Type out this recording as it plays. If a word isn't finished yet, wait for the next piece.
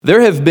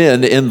There have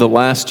been, in the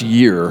last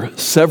year,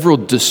 several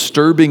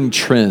disturbing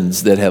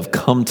trends that have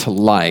come to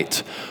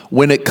light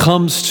when it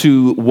comes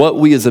to what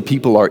we as a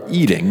people are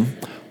eating,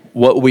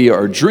 what we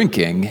are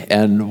drinking,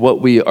 and what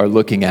we are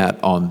looking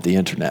at on the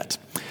internet.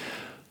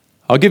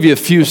 I'll give you a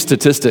few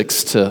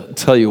statistics to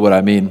tell you what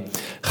I mean.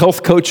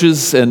 Health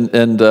coaches and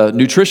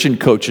nutrition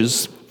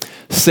coaches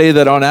say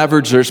that on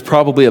average there's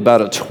probably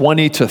about a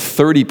 20 to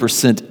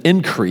 30%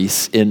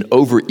 increase in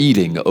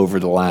overeating over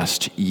the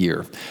last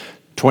year.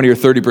 20 or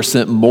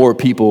 30% more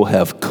people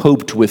have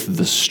coped with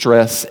the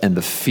stress and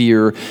the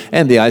fear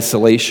and the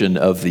isolation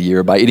of the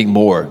year by eating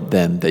more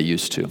than they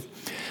used to.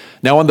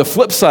 Now, on the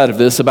flip side of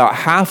this, about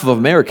half of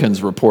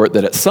Americans report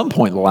that at some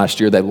point in the last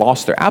year they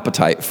lost their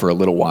appetite for a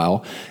little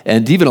while,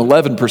 and even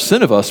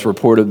 11% of us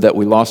reported that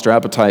we lost our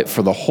appetite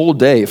for the whole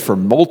day for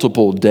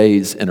multiple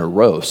days in a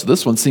row. So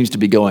this one seems to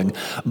be going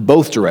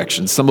both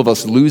directions. Some of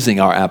us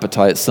losing our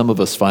appetite, some of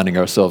us finding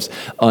ourselves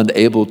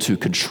unable to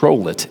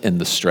control it in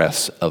the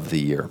stress of the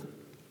year.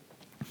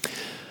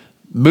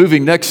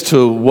 Moving next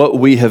to what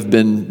we have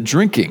been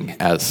drinking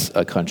as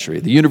a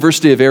country. The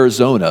University of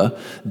Arizona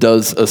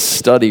does a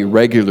study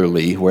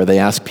regularly where they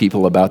ask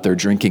people about their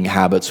drinking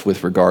habits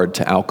with regard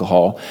to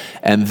alcohol.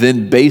 And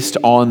then based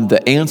on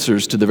the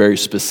answers to the very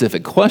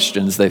specific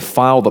questions, they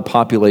file the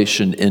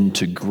population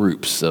into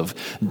groups of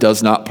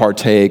does not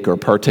partake or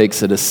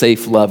partakes at a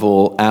safe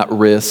level, at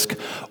risk,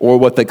 or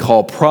what they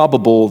call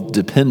probable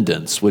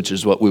dependence, which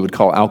is what we would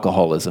call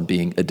alcoholism,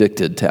 being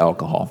addicted to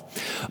alcohol.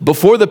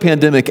 Before the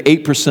pandemic,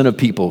 8%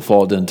 of people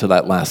fall into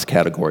that last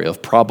category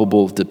of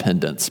probable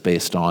dependence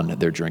based on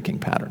their drinking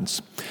patterns.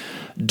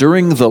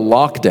 During the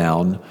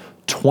lockdown,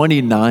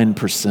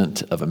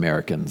 29% of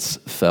Americans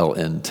fell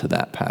into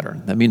that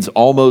pattern. That means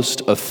almost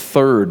a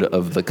third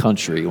of the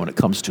country, when it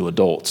comes to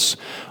adults,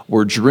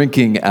 were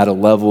drinking at a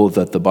level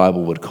that the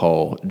Bible would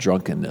call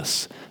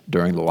drunkenness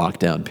during the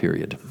lockdown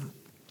period.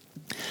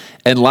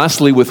 And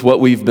lastly, with what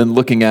we've been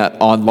looking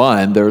at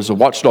online, there's a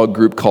watchdog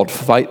group called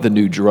Fight the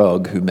New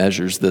Drug who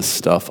measures this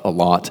stuff a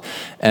lot.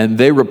 And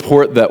they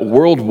report that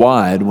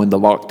worldwide, when the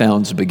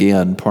lockdowns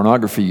began,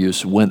 pornography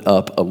use went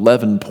up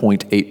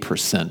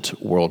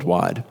 11.8%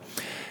 worldwide.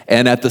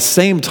 And at the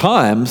same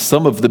time,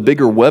 some of the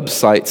bigger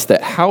websites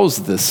that house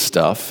this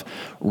stuff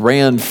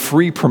ran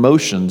free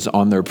promotions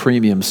on their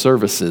premium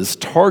services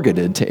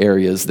targeted to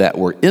areas that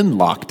were in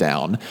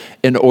lockdown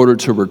in order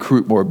to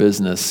recruit more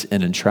business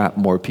and entrap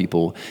more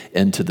people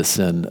into the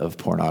sin of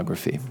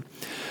pornography.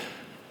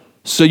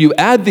 So you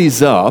add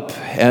these up,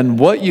 and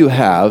what you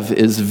have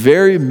is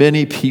very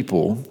many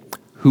people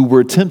who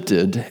were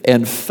tempted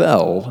and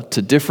fell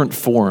to different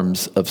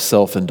forms of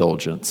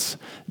self-indulgence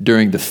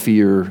during the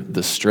fear,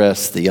 the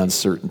stress, the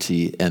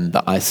uncertainty, and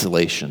the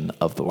isolation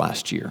of the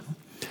last year.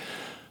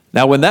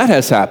 Now, when that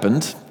has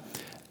happened,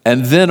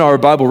 and then our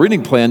Bible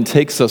reading plan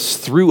takes us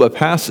through a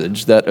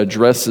passage that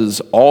addresses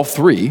all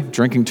three,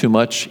 drinking too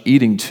much,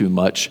 eating too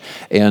much,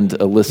 and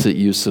illicit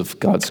use of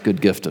God's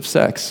good gift of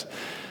sex.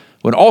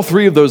 When all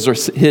three of those are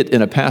hit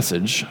in a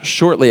passage,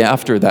 shortly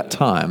after that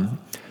time,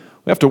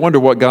 we have to wonder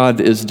what God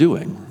is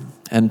doing.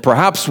 And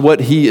perhaps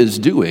what he is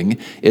doing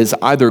is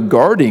either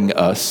guarding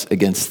us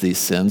against these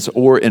sins,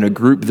 or in a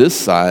group this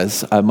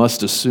size, I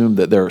must assume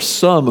that there are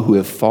some who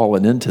have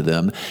fallen into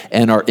them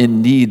and are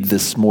in need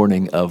this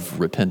morning of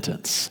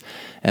repentance.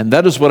 And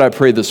that is what I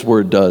pray this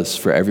word does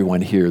for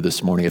everyone here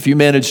this morning. If you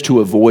manage to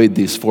avoid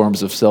these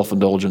forms of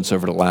self-indulgence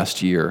over the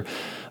last year,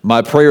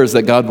 my prayer is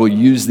that God will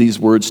use these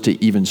words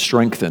to even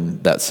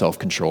strengthen that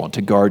self-control and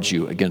to guard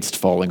you against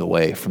falling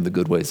away from the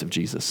good ways of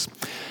Jesus.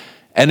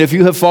 And if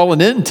you have fallen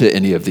into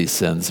any of these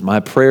sins, my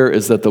prayer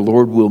is that the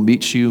Lord will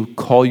meet you,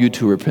 call you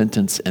to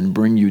repentance, and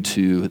bring you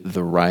to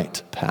the right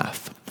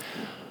path.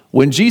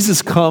 When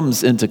Jesus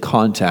comes into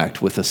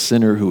contact with a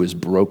sinner who is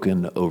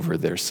broken over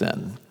their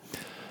sin,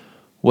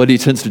 what he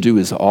tends to do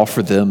is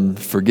offer them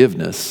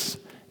forgiveness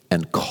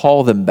and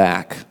call them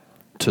back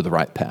to the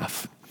right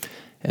path.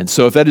 And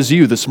so if that is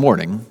you this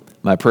morning,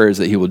 my prayer is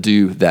that he will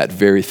do that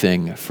very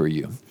thing for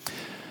you.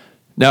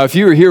 Now, if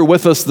you are here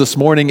with us this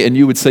morning and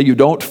you would say you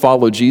don't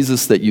follow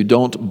Jesus, that you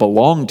don't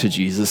belong to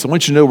Jesus, I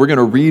want you to know we're going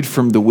to read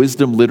from the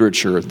wisdom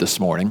literature this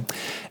morning.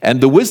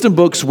 And the wisdom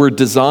books were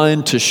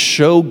designed to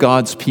show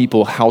God's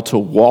people how to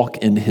walk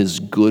in his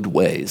good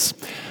ways.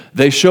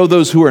 They show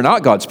those who are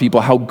not God's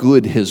people how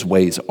good his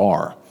ways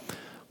are.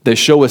 They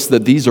show us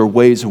that these are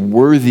ways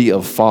worthy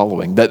of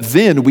following, that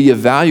then we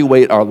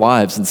evaluate our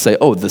lives and say,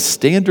 oh, the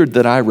standard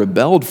that I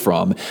rebelled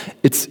from,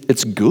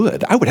 it's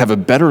good. I would have a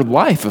better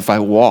life if I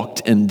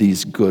walked in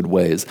these good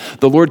ways.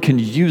 The Lord can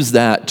use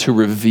that to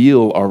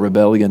reveal our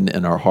rebellion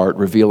in our heart,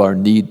 reveal our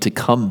need to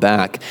come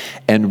back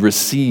and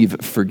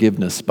receive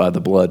forgiveness by the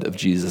blood of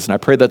Jesus. And I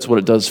pray that's what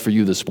it does for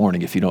you this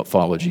morning if you don't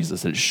follow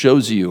Jesus. It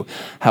shows you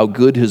how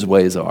good his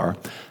ways are,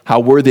 how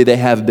worthy they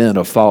have been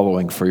of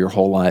following for your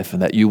whole life,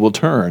 and that you will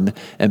turn,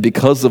 and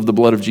because of the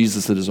blood of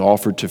Jesus that is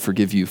offered to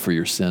forgive you for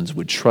your sins,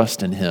 would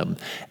trust in him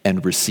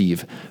and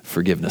receive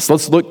forgiveness.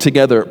 Let's look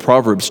together at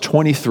Proverbs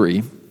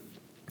 23,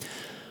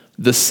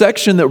 The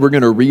section that we're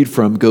going to read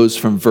from goes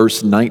from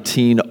verse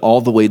 19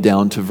 all the way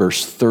down to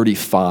verse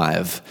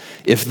 35.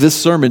 If this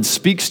sermon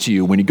speaks to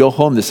you, when you go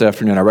home this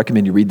afternoon, I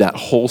recommend you read that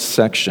whole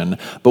section.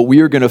 But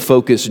we are going to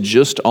focus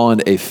just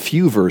on a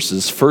few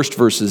verses, first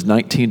verses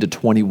 19 to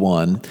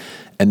 21,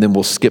 and then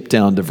we'll skip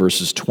down to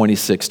verses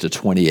 26 to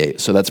 28.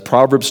 So that's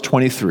Proverbs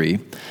 23,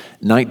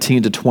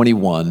 19 to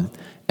 21,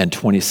 and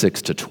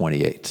 26 to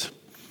 28.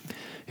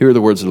 Here are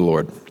the words of the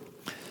Lord.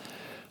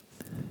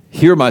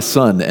 Hear, my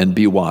son, and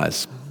be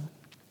wise,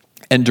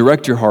 and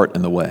direct your heart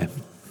in the way.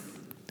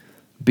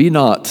 Be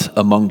not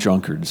among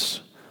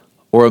drunkards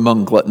or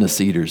among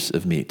gluttonous eaters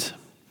of meat.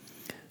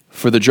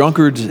 For the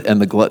drunkard and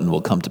the glutton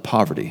will come to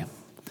poverty,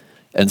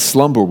 and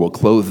slumber will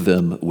clothe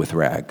them with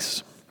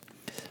rags.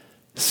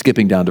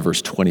 Skipping down to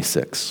verse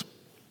 26.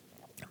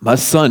 My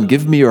son,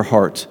 give me your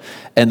heart,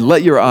 and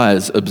let your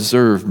eyes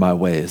observe my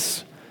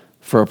ways.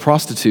 For a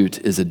prostitute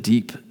is a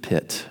deep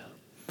pit.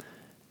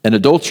 An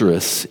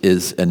adulteress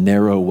is a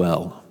narrow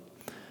well.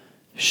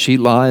 She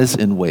lies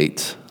in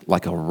wait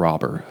like a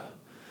robber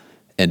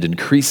and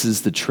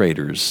increases the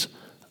traitors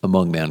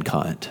among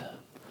mankind.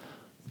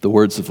 The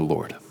words of the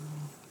Lord.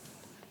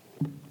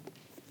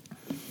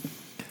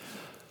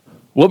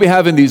 What we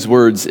have in these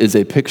words is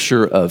a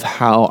picture of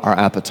how our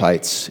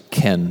appetites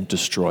can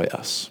destroy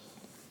us.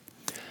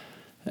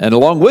 And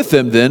along with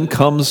them then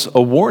comes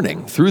a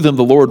warning. Through them,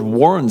 the Lord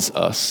warns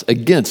us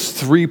against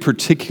three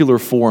particular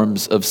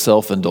forms of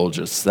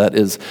self-indulgence. That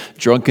is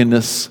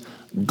drunkenness,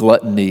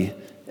 gluttony,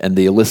 and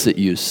the illicit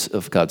use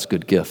of God's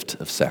good gift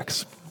of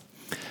sex.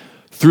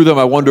 Through them,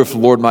 I wonder if the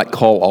Lord might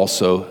call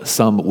also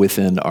some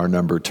within our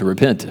number to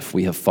repent if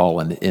we have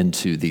fallen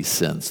into these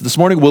sins. This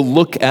morning, we'll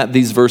look at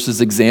these verses,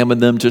 examine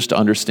them just to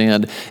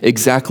understand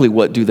exactly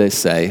what do they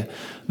say.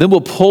 Then we'll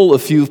pull a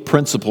few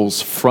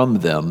principles from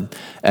them,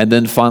 and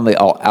then finally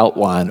I'll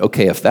outline,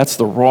 okay, if that's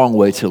the wrong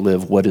way to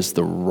live, what is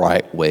the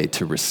right way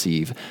to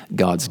receive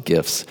God's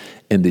gifts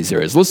in these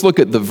areas? Let's look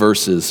at the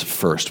verses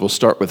first. We'll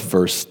start with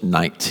verse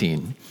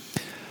 19.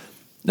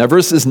 Now,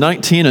 verses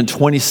 19 and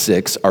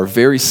 26 are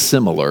very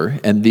similar,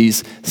 and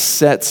these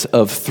sets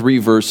of three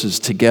verses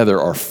together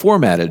are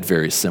formatted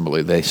very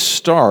similarly. They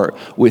start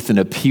with an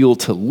appeal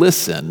to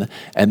listen,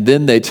 and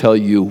then they tell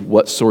you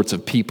what sorts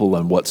of people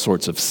and what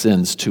sorts of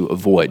sins to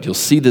avoid. You'll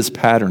see this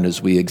pattern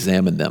as we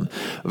examine them.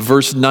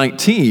 Verse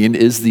 19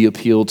 is the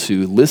appeal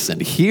to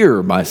listen.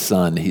 Hear, my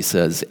son, he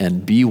says,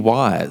 and be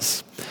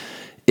wise.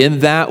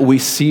 In that we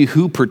see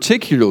who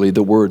particularly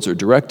the words are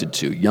directed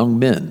to, young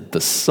men,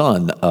 the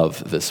son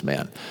of this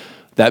man.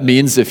 That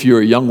means if you're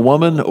a young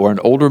woman or an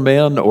older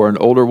man or an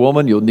older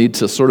woman, you'll need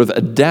to sort of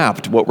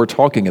adapt what we're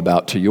talking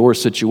about to your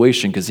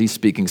situation because he's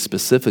speaking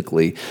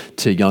specifically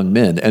to young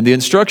men. And the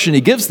instruction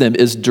he gives them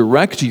is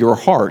direct your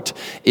heart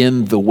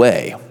in the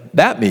way.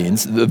 That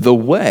means the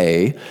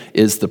way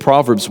is the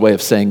Proverbs way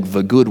of saying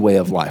the good way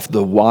of life,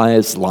 the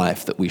wise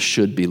life that we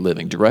should be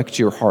living. Direct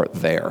your heart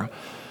there.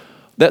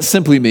 That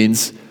simply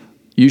means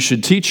you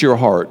should teach your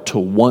heart to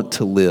want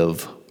to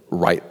live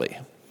rightly.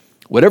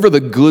 Whatever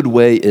the good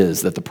way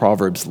is that the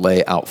Proverbs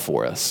lay out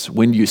for us,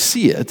 when you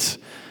see it,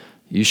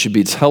 you should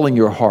be telling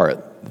your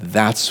heart,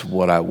 that's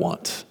what I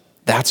want.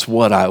 That's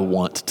what I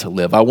want to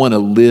live. I want to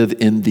live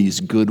in these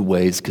good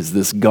ways because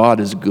this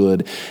God is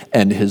good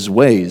and his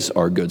ways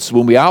are good. So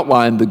when we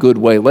outline the good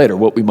way later,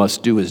 what we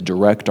must do is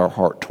direct our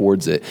heart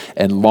towards it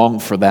and long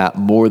for that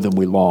more than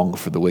we long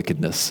for the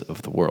wickedness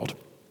of the world.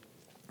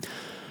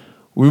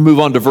 We move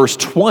on to verse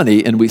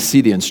 20 and we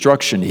see the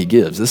instruction he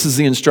gives. This is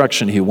the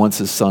instruction he wants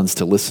his sons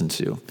to listen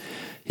to.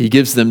 He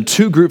gives them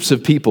two groups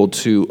of people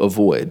to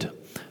avoid,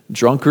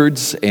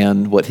 drunkards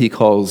and what he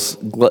calls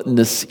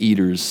gluttonous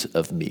eaters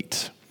of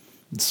meat.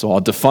 So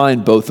I'll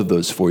define both of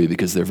those for you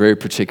because they're very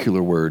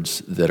particular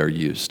words that are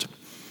used.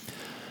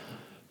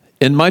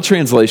 In my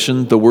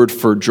translation, the word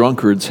for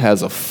drunkards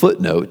has a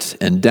footnote,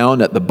 and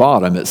down at the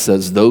bottom it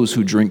says those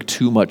who drink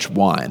too much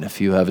wine. If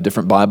you have a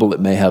different Bible, it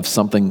may have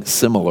something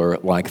similar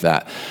like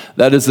that.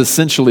 That is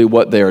essentially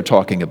what they are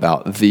talking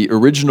about. The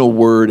original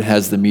word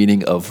has the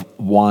meaning of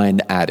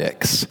wine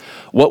addicts.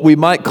 What we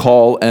might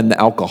call an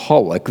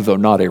alcoholic, though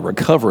not a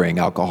recovering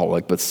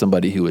alcoholic, but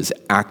somebody who is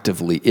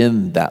actively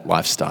in that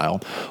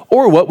lifestyle.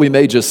 Or what we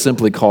may just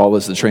simply call,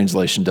 as the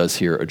translation does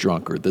here, a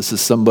drunkard. This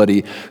is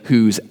somebody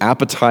whose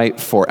appetite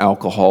for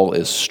alcohol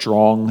is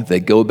strong. They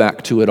go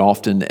back to it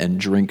often and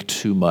drink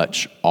too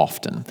much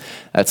often.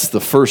 That's the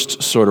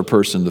first sort of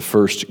person, the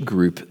first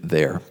group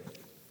there.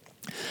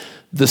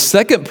 The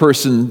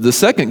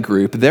second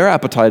group, their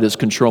appetite is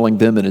controlling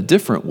them in a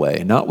different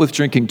way, not with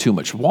drinking too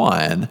much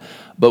wine,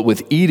 but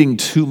with eating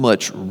too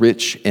much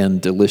rich and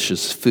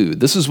delicious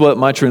food. This is what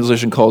my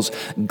translation calls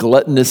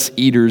gluttonous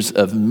eaters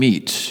of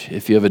meat.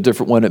 If you have a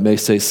different one, it may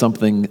say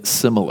something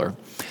similar.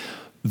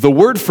 The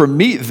word for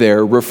meat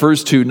there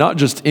refers to not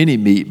just any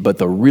meat, but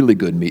the really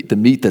good meat, the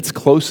meat that's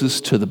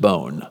closest to the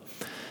bone.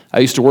 I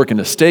used to work in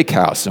a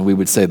steakhouse, and we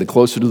would say the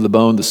closer to the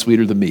bone, the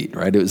sweeter the meat,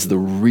 right? It was the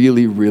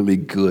really, really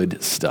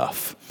good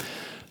stuff.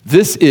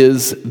 This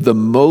is the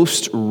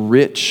most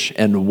rich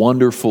and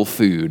wonderful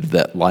food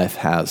that life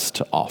has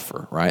to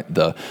offer, right?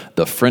 The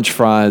French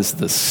fries,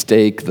 the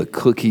steak, the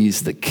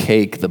cookies, the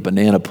cake, the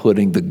banana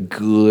pudding, the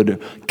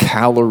good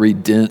calorie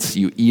dense,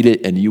 you eat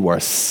it and you are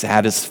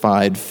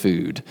satisfied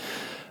food.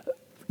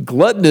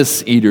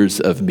 Gluttonous eaters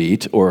of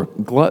meat, or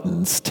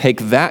gluttons, take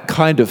that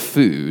kind of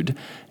food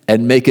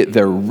and make it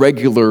their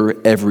regular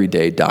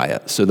everyday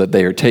diet so that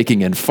they are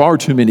taking in far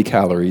too many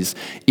calories,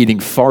 eating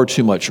far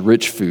too much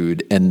rich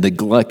food, and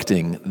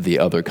neglecting the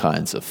other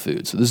kinds of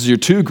food. So this is your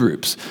two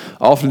groups.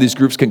 Often these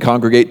groups can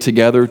congregate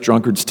together,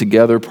 drunkards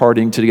together,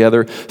 partying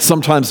together.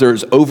 Sometimes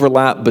there's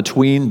overlap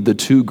between the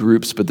two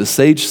groups, but the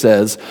sage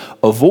says,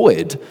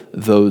 avoid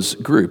those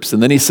groups.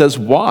 And then he says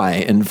why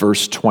in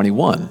verse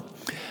 21.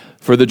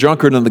 For the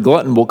drunkard and the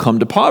glutton will come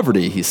to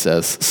poverty, he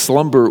says.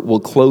 Slumber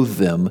will clothe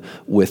them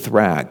with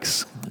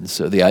rags. And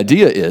so the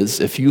idea is,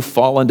 if you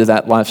fall into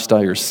that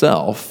lifestyle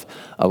yourself,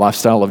 a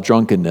lifestyle of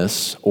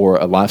drunkenness or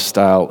a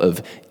lifestyle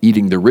of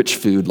eating the rich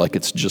food like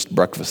it's just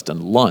breakfast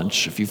and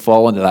lunch, if you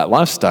fall into that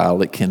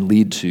lifestyle, it can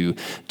lead to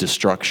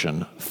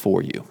destruction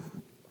for you.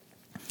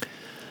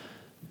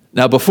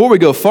 Now, before we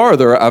go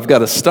farther, I've got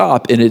to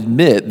stop and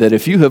admit that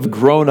if you have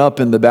grown up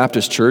in the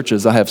Baptist church,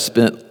 as I have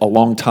spent a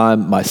long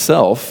time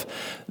myself,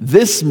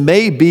 this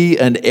may be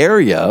an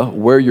area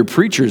where your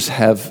preachers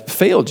have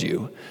failed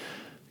you.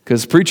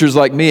 Because preachers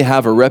like me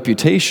have a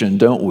reputation,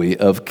 don't we,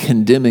 of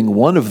condemning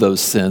one of those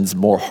sins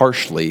more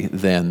harshly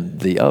than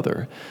the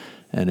other.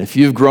 And if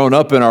you've grown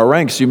up in our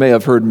ranks, you may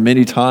have heard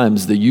many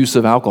times the use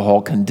of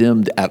alcohol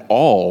condemned at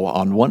all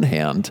on one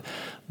hand,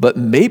 but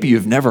maybe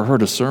you've never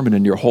heard a sermon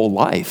in your whole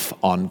life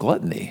on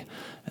gluttony.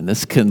 And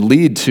this can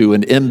lead to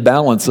an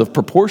imbalance of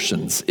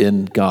proportions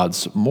in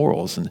God's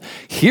morals. And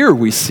here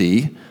we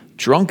see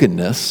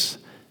drunkenness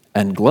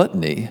and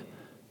gluttony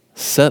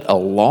set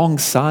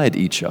alongside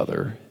each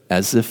other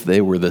as if they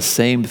were the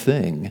same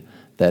thing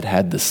that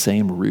had the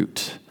same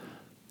root.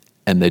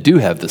 And they do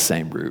have the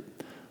same root.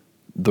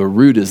 The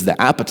root is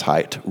the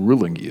appetite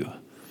ruling you.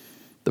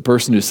 The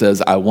person who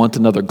says, I want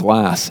another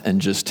glass and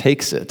just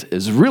takes it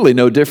is really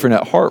no different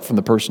at heart from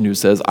the person who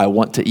says, I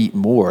want to eat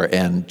more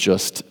and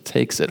just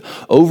takes it.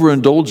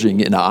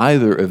 Overindulging in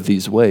either of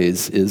these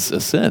ways is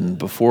a sin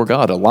before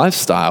God. A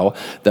lifestyle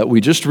that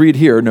we just read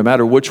here, no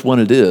matter which one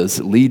it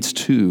is, leads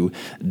to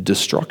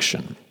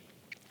destruction.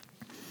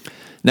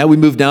 Now we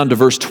move down to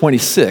verse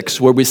 26,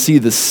 where we see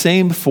the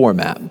same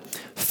format.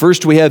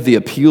 First, we have the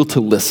appeal to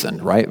listen,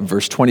 right?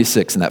 Verse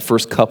 26, in that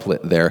first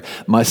couplet there.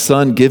 My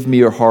son, give me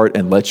your heart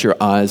and let your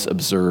eyes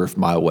observe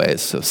my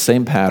ways. So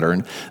same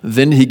pattern.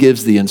 Then he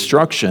gives the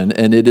instruction,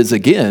 and it is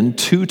again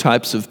two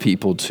types of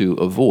people to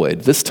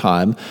avoid. This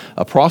time,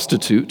 a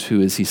prostitute,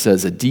 who is, he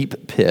says, a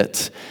deep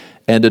pit,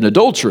 and an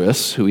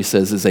adulteress, who he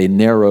says is a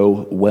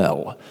narrow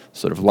well,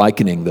 sort of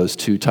likening those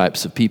two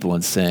types of people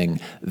and saying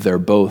they're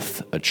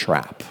both a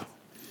trap.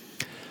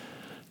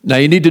 Now,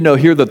 you need to know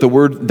here that the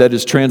word that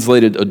is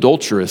translated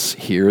adulteress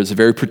here is a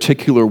very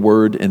particular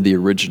word in the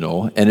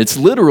original, and its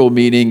literal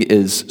meaning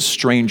is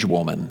strange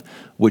woman,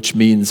 which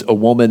means a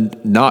woman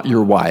not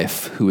your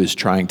wife who is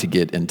trying to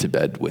get into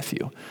bed with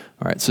you.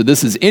 All right, so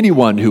this is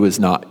anyone who is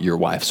not your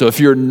wife. So if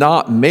you're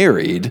not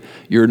married,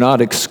 you're not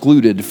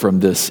excluded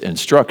from this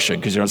instruction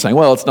because you're not saying,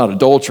 well, it's not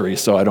adultery,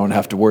 so I don't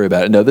have to worry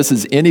about it. No, this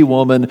is any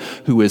woman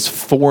who is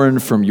foreign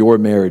from your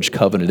marriage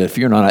covenant. If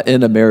you're not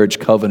in a marriage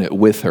covenant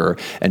with her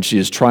and she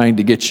is trying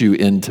to get you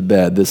into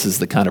bed, this is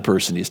the kind of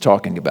person he's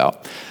talking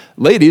about.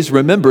 Ladies,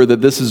 remember that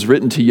this is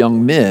written to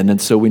young men,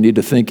 and so we need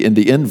to think in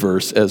the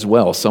inverse as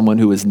well. Someone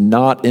who is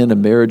not in a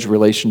marriage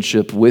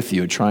relationship with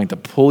you, trying to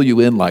pull you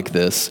in like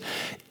this,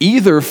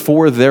 either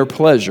for their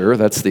pleasure,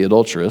 that's the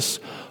adulteress,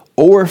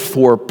 or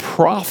for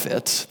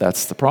profit,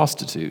 that's the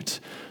prostitute.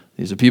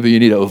 These are people you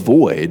need to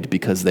avoid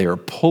because they are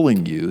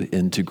pulling you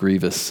into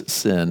grievous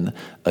sin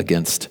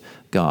against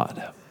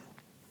God.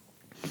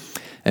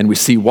 And we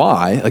see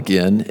why,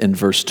 again, in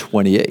verse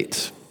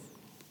 28.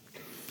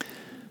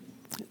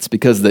 It's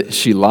because that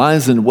she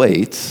lies in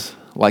wait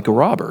like a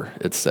robber,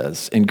 it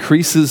says,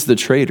 increases the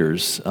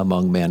traitors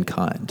among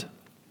mankind.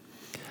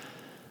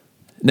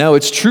 Now,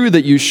 it's true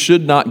that you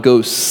should not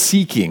go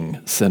seeking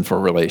sinful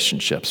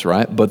relationships,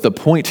 right? But the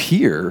point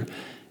here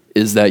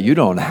is that you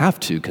don't have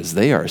to because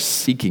they are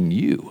seeking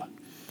you.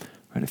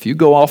 Right? If you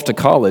go off to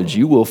college,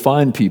 you will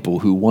find people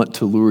who want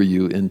to lure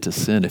you into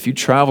sin. If you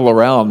travel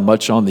around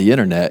much on the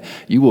internet,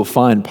 you will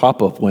find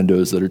pop-up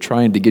windows that are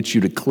trying to get you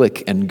to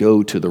click and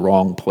go to the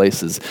wrong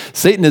places.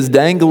 Satan is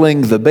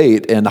dangling the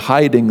bait and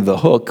hiding the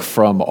hook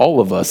from all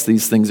of us.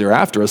 These things are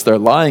after us. They're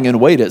lying in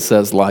wait, it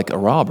says, like a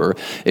robber,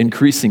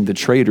 increasing the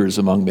traitors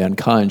among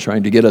mankind,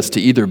 trying to get us to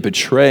either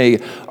betray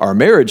our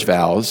marriage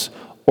vows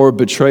or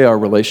betray our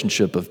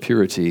relationship of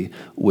purity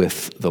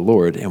with the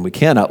Lord. And we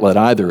cannot let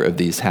either of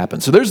these happen.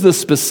 So there's the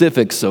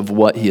specifics of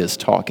what he is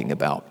talking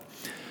about.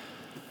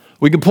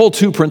 We can pull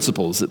two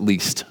principles, at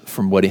least,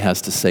 from what he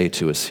has to say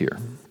to us here.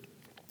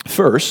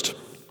 First,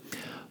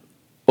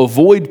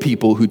 avoid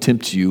people who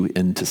tempt you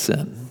into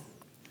sin.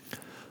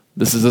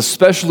 This is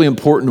especially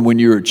important when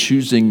you're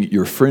choosing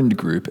your friend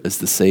group, as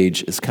the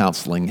sage is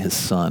counseling his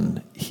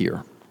son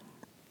here.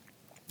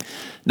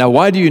 Now,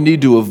 why do you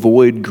need to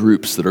avoid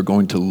groups that are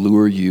going to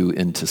lure you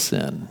into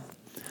sin?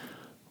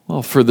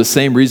 Well, for the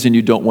same reason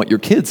you don't want your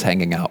kids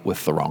hanging out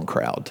with the wrong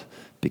crowd,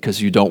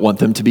 because you don't want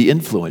them to be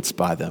influenced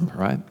by them,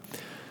 right?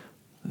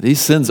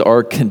 These sins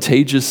are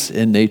contagious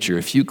in nature.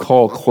 If you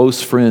call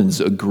close friends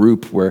a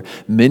group where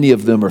many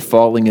of them are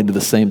falling into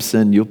the same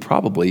sin, you'll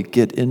probably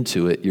get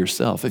into it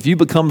yourself. If you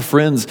become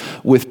friends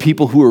with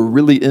people who are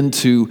really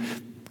into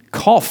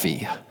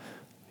coffee,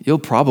 you'll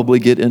probably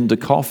get into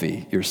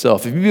coffee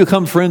yourself. If you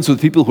become friends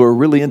with people who are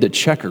really into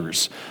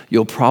checkers,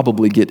 you'll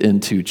probably get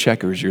into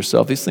checkers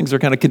yourself. These things are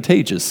kind of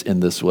contagious in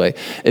this way.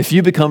 If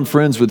you become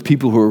friends with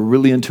people who are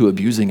really into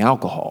abusing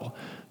alcohol,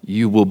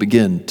 you will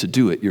begin to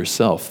do it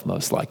yourself,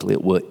 most likely.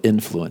 It will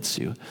influence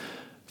you.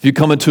 If you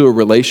come into a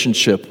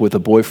relationship with a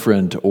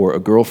boyfriend or a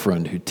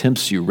girlfriend who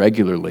tempts you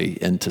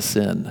regularly into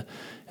sin,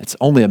 it's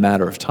only a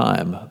matter of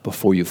time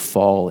before you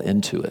fall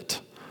into it.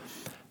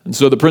 And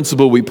so the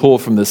principle we pull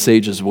from the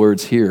sage's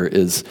words here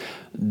is,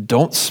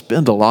 don't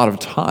spend a lot of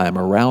time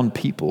around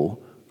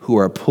people who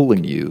are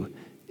pulling you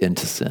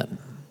into sin.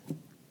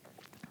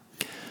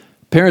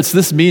 Parents,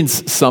 this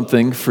means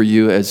something for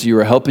you as you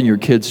are helping your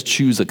kids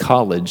choose a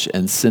college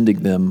and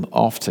sending them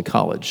off to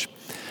college.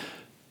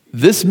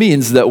 This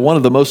means that one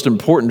of the most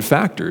important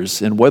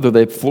factors in whether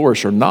they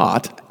flourish or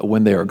not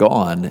when they are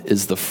gone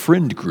is the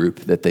friend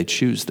group that they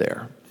choose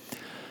there.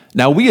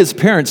 Now, we as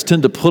parents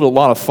tend to put a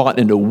lot of thought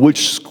into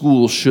which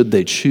school should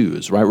they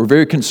choose, right? We're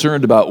very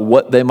concerned about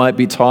what they might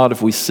be taught if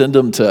we send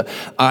them to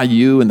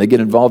IU and they get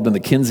involved in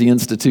the Kinsey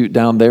Institute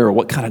down there, or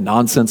what kind of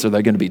nonsense are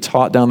they going to be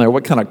taught down there?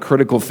 What kind of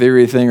critical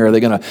theory thing are they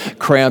going to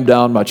cram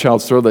down my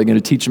child's throat? Are they going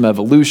to teach them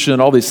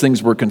evolution? All these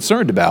things we're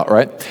concerned about,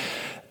 right?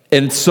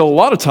 And so a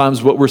lot of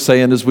times what we're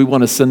saying is we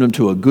want to send them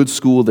to a good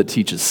school that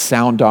teaches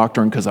sound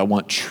doctrine because I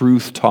want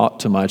truth taught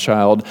to my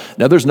child.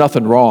 Now, there's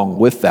nothing wrong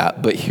with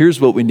that, but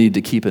here's what we need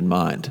to keep in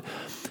mind.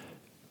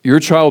 Your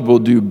child will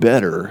do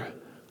better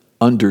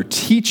under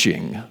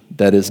teaching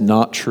that is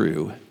not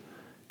true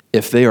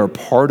if they are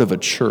part of a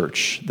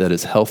church that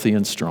is healthy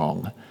and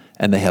strong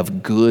and they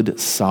have good,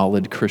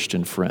 solid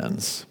Christian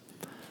friends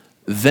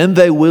than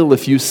they will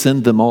if you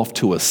send them off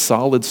to a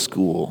solid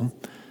school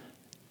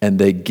and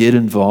they get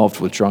involved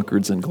with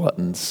drunkards and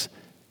gluttons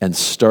and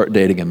start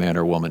dating a man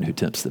or woman who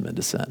tempts them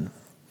into sin.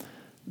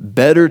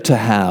 Better to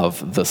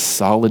have the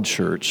solid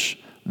church,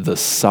 the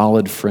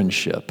solid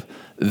friendship,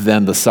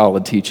 than the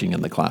solid teaching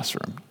in the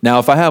classroom. Now,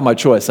 if I had my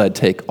choice, I'd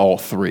take all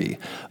three.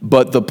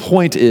 But the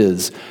point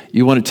is,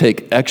 you want to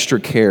take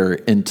extra care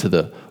into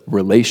the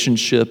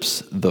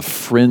relationships, the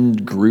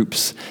friend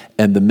groups,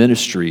 and the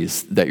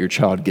ministries that your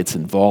child gets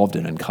involved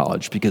in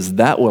college, because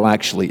that will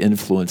actually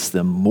influence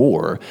them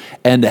more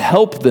and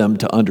help them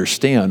to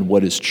understand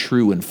what is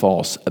true and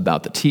false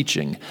about the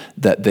teaching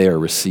that they are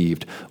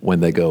received when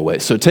they go away.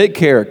 So take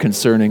care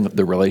concerning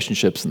the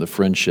relationships and the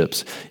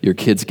friendships your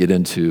kids get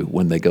into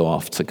when they go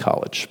off to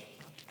college.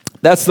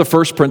 That's the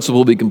first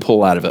principle we can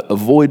pull out of it.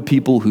 Avoid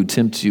people who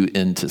tempt you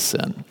into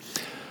sin.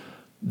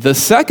 The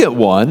second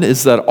one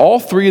is that all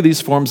three of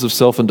these forms of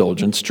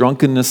self-indulgence,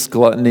 drunkenness,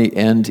 gluttony,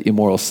 and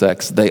immoral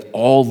sex, they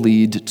all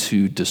lead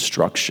to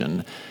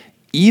destruction,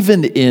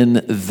 even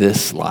in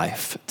this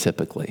life,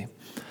 typically.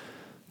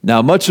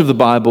 Now, much of the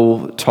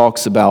Bible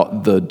talks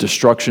about the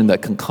destruction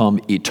that can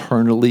come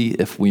eternally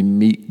if we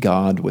meet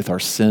God with our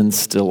sins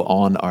still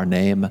on our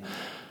name,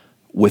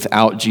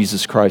 without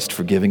Jesus Christ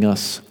forgiving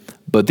us.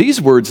 But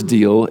these words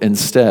deal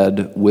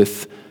instead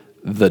with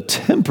the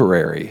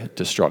temporary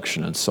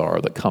destruction and sorrow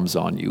that comes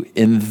on you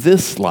in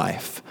this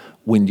life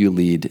when you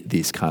lead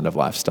these kind of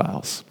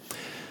lifestyles.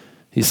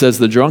 He says,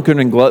 the drunkard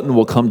and glutton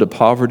will come to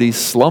poverty,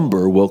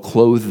 slumber will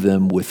clothe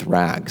them with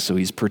rags. So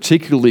he's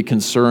particularly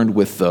concerned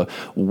with the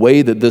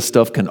way that this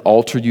stuff can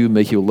alter you,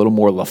 make you a little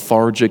more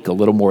lethargic, a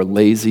little more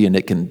lazy, and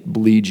it can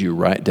lead you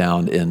right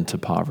down into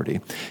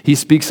poverty. He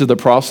speaks of the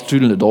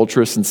prostitute and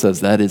adulteress and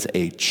says, that is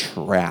a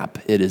trap.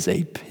 It is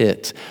a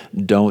pit.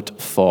 Don't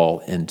fall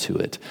into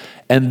it.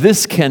 And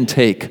this can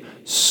take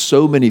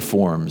so many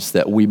forms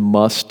that we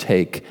must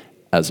take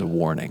as a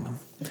warning.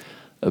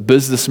 A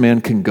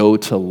businessman can go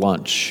to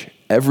lunch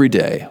every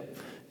day,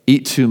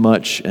 eat too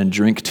much and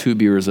drink 2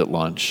 beers at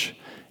lunch,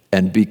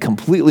 and be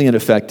completely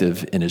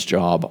ineffective in his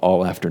job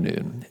all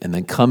afternoon, and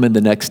then come in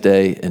the next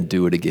day and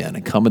do it again,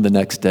 and come in the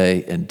next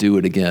day and do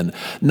it again,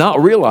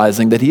 not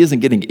realizing that he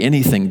isn't getting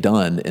anything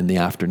done in the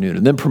afternoon.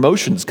 And then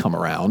promotions come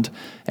around,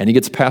 and he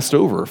gets passed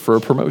over for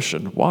a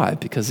promotion. Why?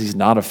 Because he's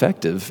not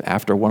effective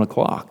after 1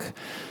 o'clock.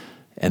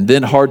 And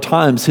then hard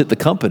times hit the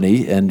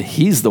company, and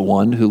he's the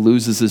one who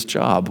loses his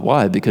job.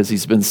 Why? Because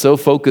he's been so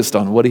focused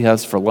on what he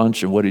has for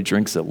lunch and what he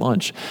drinks at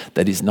lunch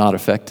that he's not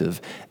effective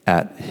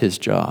at his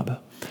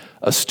job.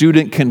 A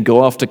student can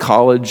go off to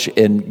college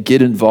and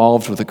get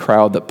involved with a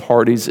crowd that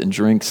parties and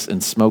drinks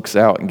and smokes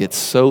out and gets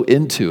so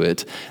into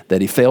it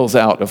that he fails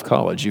out of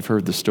college. You've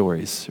heard the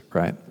stories,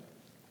 right?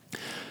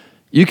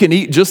 You can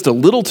eat just a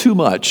little too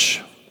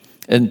much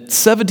And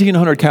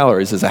 1,700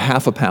 calories is a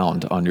half a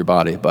pound on your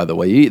body, by the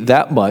way. You eat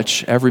that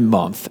much every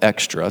month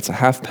extra. It's a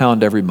half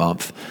pound every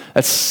month.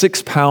 That's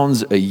 6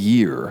 pounds a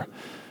year.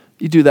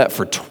 You do that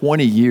for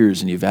 20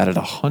 years and you've added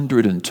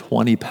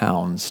 120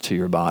 pounds to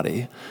your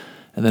body.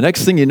 And the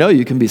next thing you know,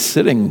 you can be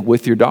sitting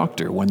with your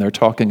doctor when they're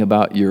talking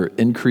about your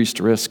increased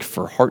risk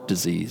for heart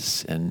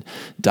disease and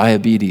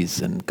diabetes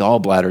and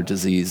gallbladder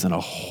disease and a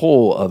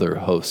whole other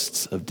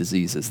hosts of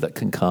diseases that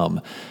can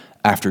come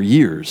after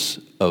years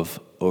of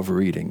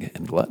overeating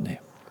and gluttony.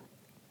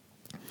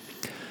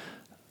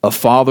 A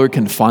father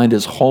can find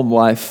his home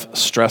life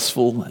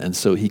stressful, and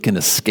so he can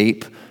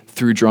escape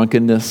through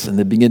drunkenness and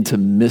then begin to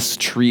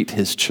mistreat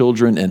his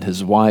children and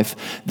his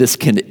wife. This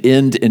can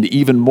end in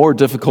even more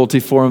difficulty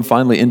for him,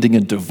 finally ending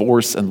in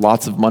divorce and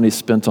lots of money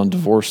spent on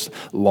divorce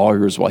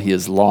lawyers while he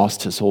has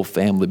lost his whole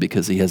family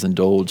because he has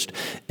indulged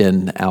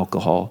in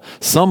alcohol.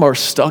 Some are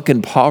stuck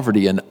in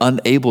poverty and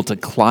unable to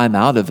climb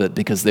out of it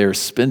because they're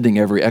spending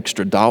every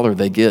extra dollar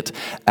they get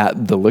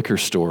at the liquor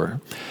store.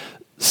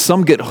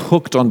 Some get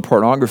hooked on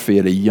pornography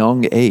at a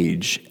young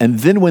age, and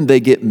then when they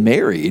get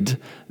married,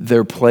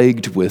 they're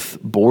plagued with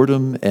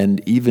boredom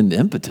and even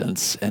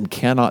impotence and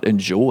cannot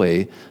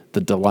enjoy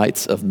the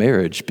delights of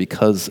marriage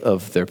because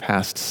of their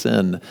past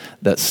sin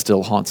that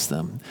still haunts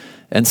them.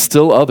 And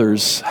still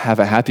others have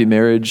a happy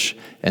marriage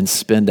and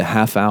spend a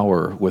half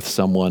hour with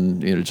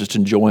someone, just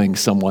enjoying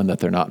someone that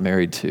they're not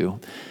married to,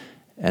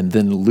 and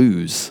then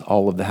lose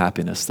all of the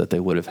happiness that they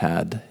would have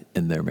had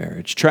in their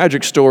marriage.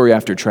 Tragic story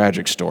after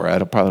tragic story. I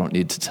probably don't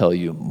need to tell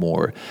you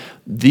more.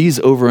 These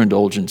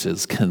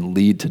overindulgences can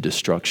lead to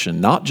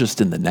destruction, not just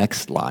in the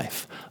next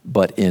life,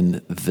 but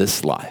in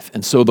this life.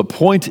 And so the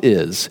point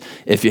is,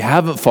 if you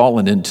haven't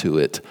fallen into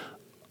it,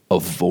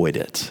 avoid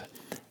it.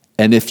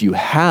 And if you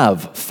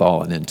have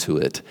fallen into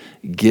it,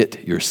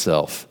 get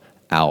yourself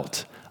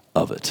out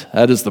of it.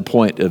 That is the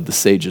point of the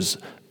sage's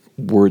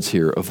words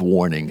here of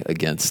warning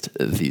against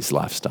these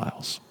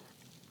lifestyles.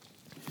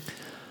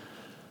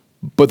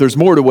 But there's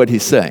more to what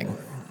he's saying.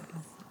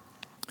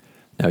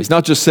 Now, he's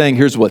not just saying,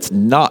 here's what's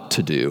not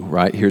to do,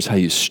 right? Here's how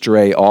you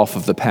stray off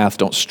of the path.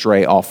 Don't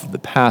stray off of the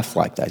path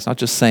like that. He's not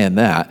just saying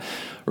that.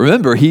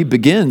 Remember, he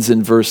begins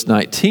in verse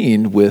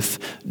 19 with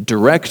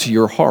direct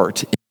your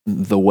heart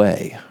in the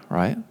way,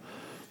 right?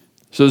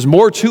 So there's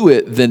more to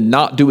it than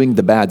not doing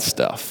the bad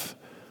stuff.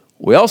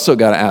 We also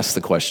got to ask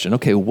the question,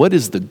 okay, what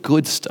is the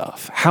good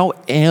stuff? How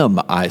am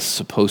I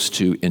supposed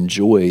to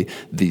enjoy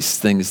these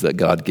things that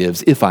God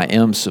gives if I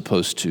am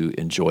supposed to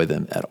enjoy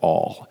them at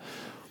all?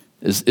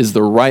 Is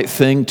the right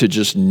thing to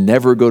just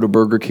never go to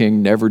Burger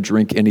King, never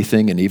drink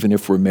anything, and even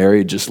if we're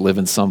married, just live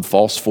in some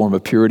false form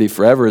of purity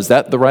forever? Is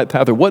that the right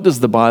path? Or what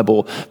does the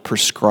Bible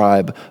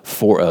prescribe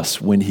for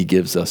us when he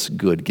gives us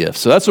good gifts?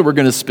 So that's what we're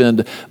going to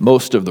spend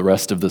most of the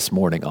rest of this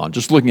morning on,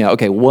 just looking at,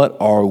 okay, what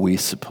are we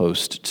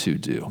supposed to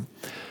do?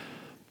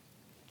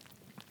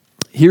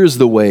 Here's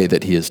the way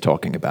that he is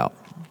talking about.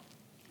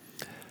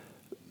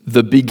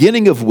 The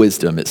beginning of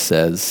wisdom, it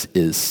says,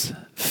 is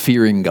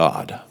fearing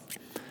God.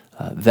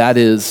 That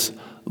is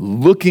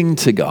looking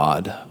to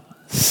God,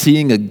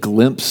 seeing a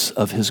glimpse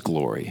of his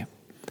glory,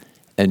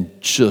 and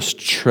just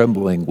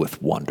trembling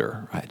with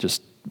wonder, right?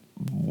 Just,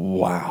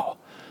 wow.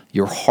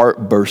 Your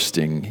heart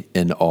bursting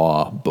in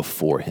awe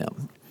before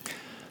him.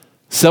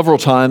 Several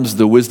times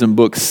the wisdom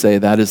books say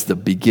that is the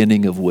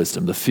beginning of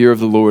wisdom. The fear of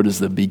the Lord is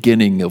the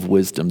beginning of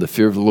wisdom. The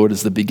fear of the Lord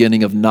is the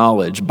beginning of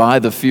knowledge. By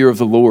the fear of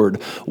the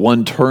Lord,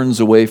 one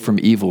turns away from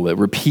evil. It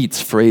repeats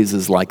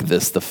phrases like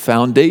this. The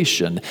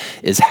foundation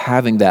is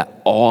having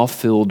that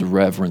awe-filled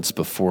reverence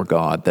before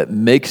God that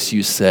makes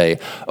you say,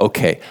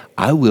 okay,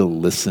 I will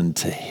listen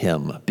to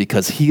him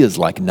because he is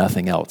like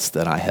nothing else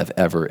that I have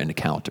ever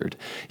encountered.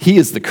 He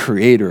is the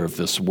creator of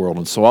this world,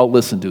 and so I'll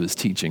listen to his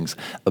teachings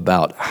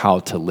about how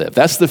to live.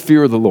 That's the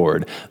fear of the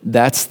Lord.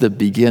 That's the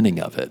beginning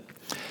of it.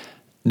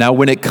 Now,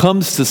 when it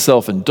comes to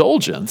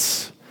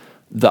self-indulgence,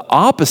 the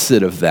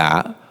opposite of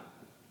that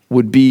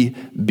would be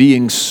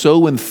being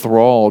so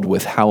enthralled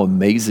with how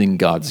amazing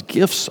God's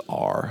gifts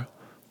are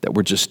that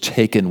we're just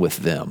taken with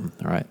them,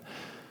 all right?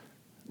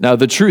 Now,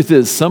 the truth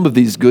is, some of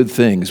these good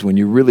things, when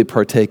you really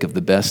partake of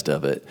the best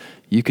of it,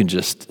 you can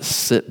just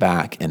sit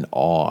back in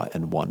awe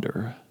and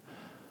wonder.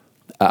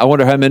 I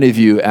wonder how many of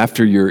you,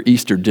 after your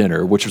Easter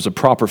dinner, which was a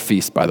proper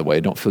feast, by the way,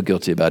 don't feel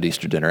guilty about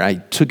Easter dinner. I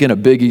took in a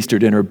big Easter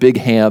dinner, big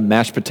ham,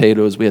 mashed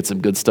potatoes, we had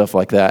some good stuff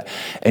like that,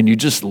 and you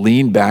just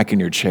lean back in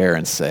your chair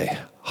and say,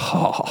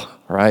 oh,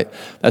 right?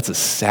 That's a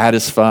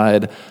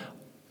satisfied,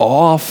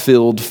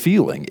 awe-filled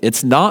feeling.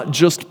 It's not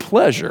just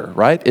pleasure,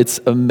 right? It's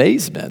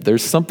amazement.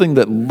 There's something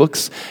that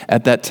looks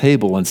at that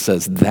table and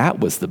says, that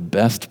was the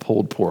best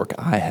pulled pork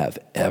I have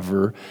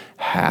ever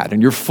had.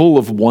 And you're full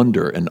of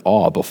wonder and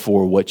awe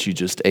before what you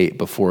just ate,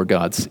 before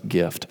God's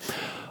gift.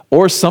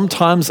 Or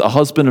sometimes a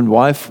husband and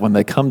wife, when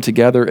they come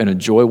together and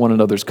enjoy one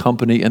another's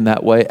company in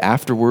that way,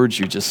 afterwards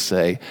you just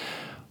say,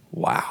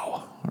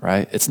 wow,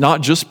 right? It's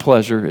not just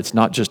pleasure. It's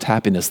not just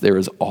happiness. There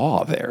is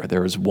awe there.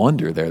 There is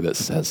wonder there that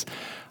says,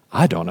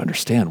 I don't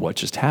understand what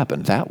just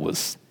happened. That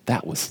was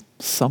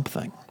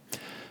something.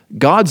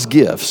 God's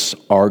gifts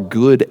are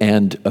good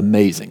and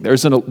amazing.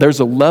 There's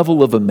a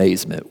level of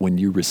amazement when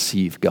you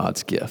receive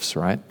God's gifts,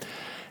 right?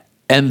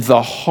 And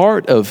the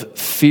heart of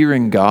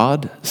fearing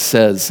God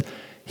says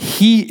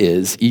he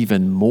is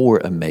even more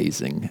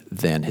amazing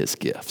than his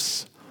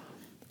gifts.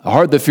 A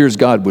heart that fears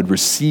God would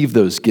receive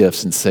those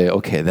gifts and say,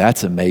 okay,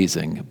 that's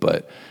amazing,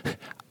 but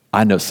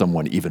I know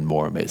someone even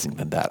more amazing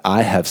than that.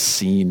 I have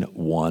seen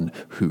one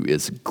who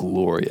is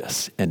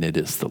glorious, and it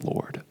is the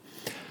Lord.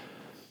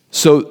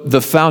 So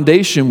the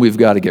foundation we've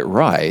got to get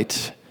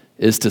right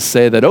is to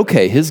say that,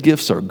 okay, his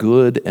gifts are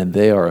good and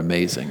they are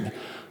amazing,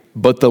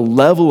 but the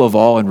level of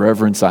awe and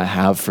reverence I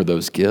have for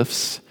those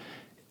gifts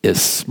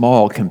is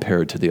small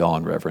compared to the awe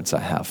and reverence I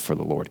have for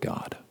the Lord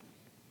God.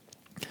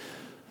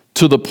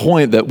 To the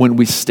point that when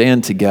we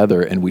stand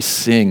together and we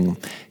sing,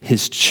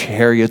 his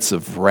chariots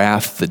of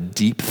wrath, the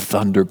deep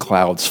thunder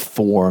clouds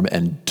form,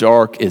 and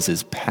dark is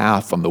his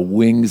path on the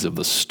wings of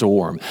the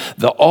storm.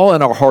 The awe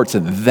in our hearts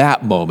in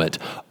that moment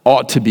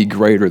ought to be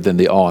greater than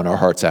the awe in our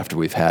hearts after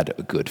we've had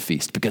a good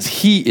feast, because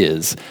he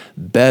is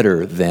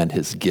better than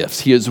his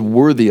gifts. He is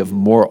worthy of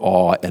more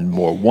awe and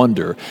more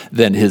wonder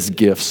than his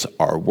gifts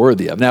are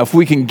worthy of. Now, if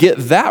we can get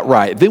that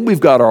right, then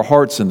we've got our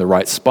hearts in the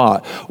right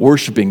spot,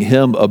 worshiping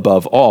him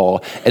above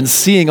all, and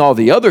seeing all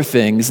the other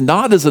things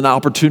not as an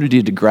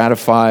opportunity to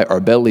gratify our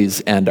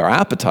bellies and our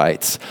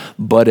appetites,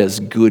 but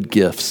as good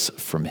gifts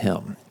from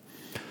him.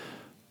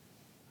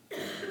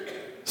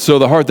 So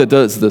the heart that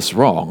does this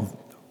wrong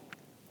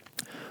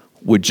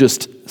would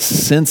just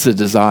sense a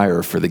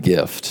desire for the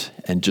gift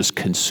and just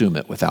consume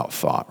it without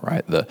thought,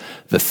 right? The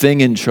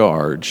thing in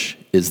charge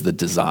is the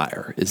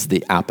desire, is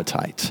the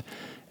appetite.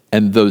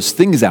 And those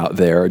things out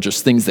there are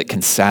just things that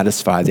can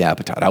satisfy the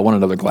appetite. I want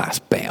another glass,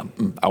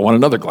 bam. I want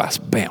another glass,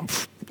 bam.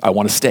 I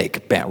want a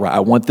steak, bam. Right? I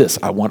want this,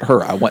 I want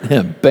her, I want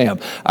him, bam.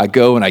 I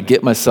go and I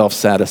get myself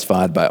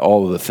satisfied by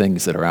all of the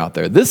things that are out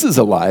there. This is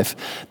a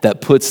life that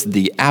puts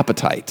the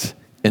appetite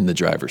in the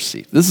driver's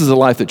seat. This is a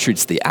life that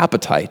treats the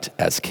appetite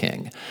as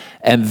king.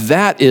 And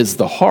that is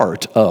the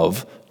heart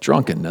of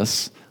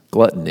drunkenness,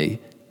 gluttony,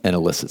 and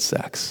illicit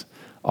sex.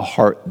 A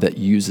heart that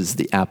uses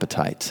the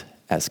appetite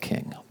as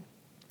king.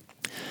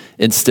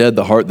 Instead,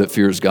 the heart that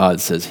fears God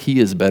says he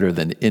is better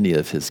than any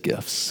of his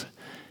gifts.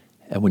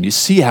 And when you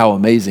see how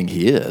amazing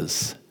he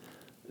is,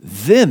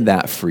 then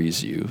that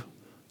frees you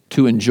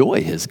to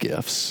enjoy his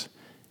gifts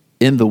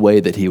in the way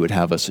that he would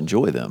have us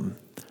enjoy them,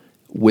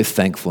 with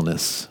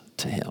thankfulness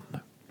to him.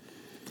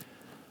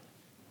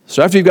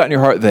 So after you've gotten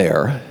your heart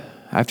there,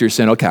 after you're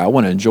saying, okay, I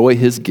want to enjoy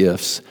his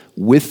gifts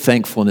with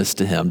thankfulness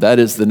to him, that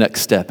is the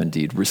next step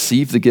indeed.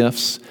 Receive the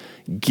gifts,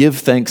 give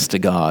thanks to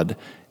God,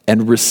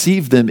 and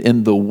receive them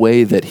in the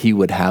way that he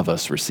would have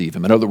us receive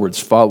them. In other words,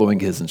 following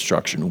his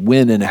instruction,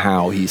 when and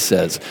how he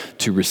says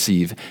to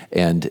receive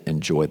and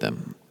enjoy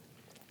them.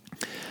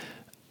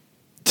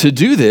 To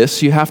do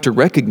this, you have to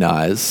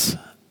recognize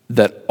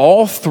that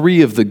all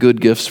three of the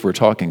good gifts we're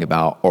talking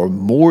about are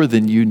more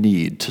than you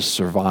need to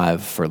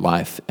survive for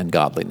life and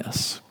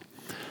godliness.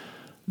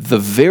 The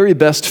very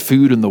best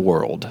food in the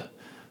world,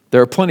 there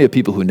are plenty of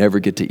people who never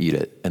get to eat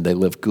it, and they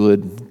live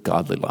good,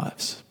 godly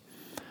lives.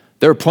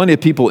 There are plenty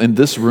of people in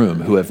this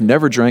room who have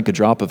never drank a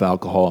drop of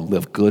alcohol and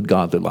live good,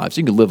 godly lives.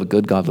 You can live a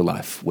good, godly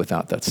life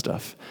without that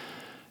stuff.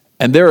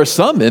 And there are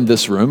some in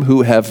this room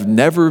who have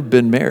never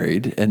been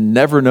married and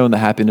never known the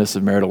happiness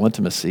of marital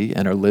intimacy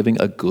and are living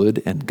a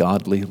good and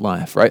godly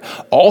life, right?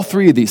 All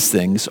three of these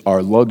things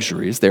are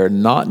luxuries. They are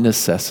not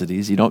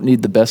necessities. You don't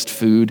need the best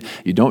food.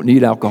 You don't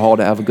need alcohol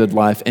to have a good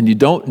life. And you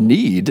don't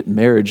need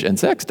marriage and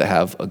sex to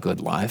have a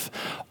good life.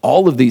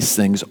 All of these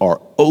things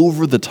are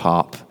over the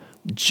top,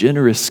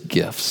 generous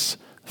gifts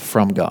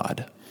from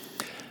God.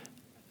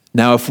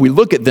 Now, if we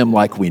look at them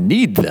like we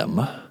need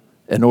them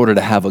in order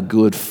to have a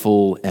good,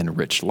 full, and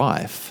rich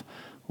life,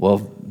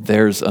 well,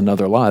 there's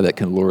another lie that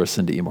can lure us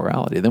into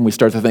immorality. Then we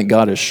start to think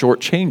God has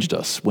shortchanged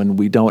us when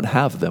we don't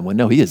have them, when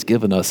no, he has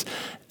given us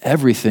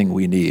everything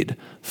we need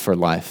for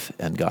life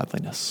and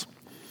godliness.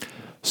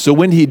 So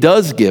when he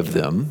does give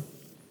them,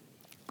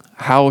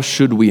 how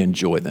should we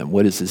enjoy them?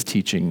 What is his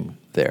teaching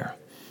there?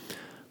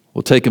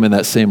 We'll take them in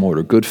that same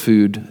order: good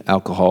food,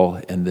 alcohol,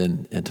 and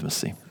then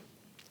intimacy.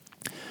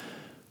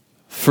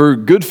 For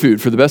good food,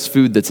 for the best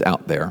food that's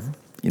out there,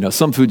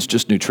 some food's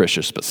just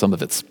nutritious, but some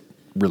of it's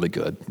really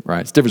good, right?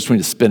 It's the difference between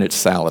a spinach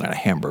salad and a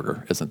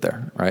hamburger, isn't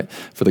there, right?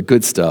 For the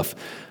good stuff,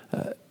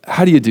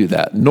 how do you do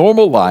that?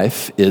 Normal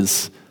life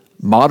is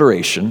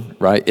moderation,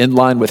 right? In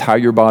line with how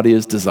your body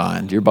is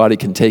designed. Your body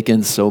can take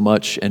in so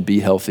much and be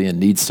healthy and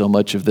needs so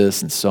much of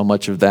this and so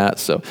much of that.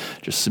 So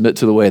just submit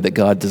to the way that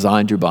God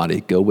designed your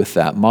body. Go with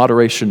that.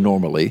 Moderation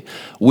normally,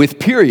 with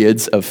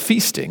periods of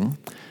feasting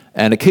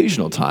and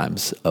occasional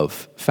times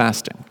of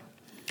fasting.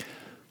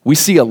 We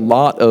see a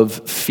lot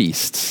of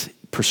feasts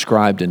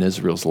prescribed in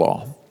Israel's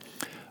law.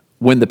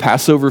 When the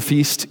Passover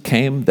feast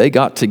came, they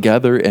got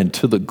together, and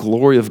to the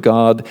glory of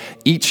God,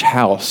 each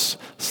house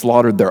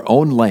slaughtered their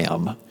own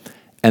lamb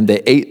And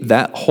they ate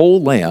that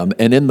whole lamb,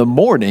 and in the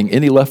morning,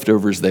 any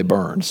leftovers they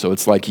burned. So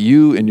it's like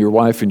you and your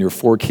wife and your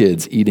 4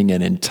 kids eating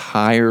an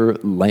entire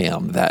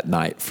lamb that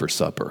night for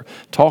supper.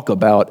 Talk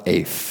about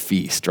a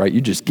feast, right?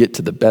 You just get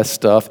to the best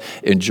stuff,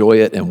 enjoy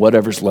it, and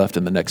whatever's left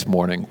in the next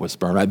morning was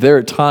burned. Right? There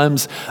are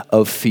times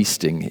of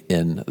feasting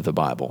in the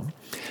Bible.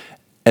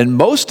 And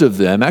most of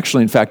them,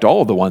 actually, in fact,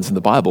 all of the ones in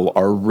the Bible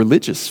are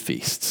religious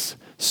feasts.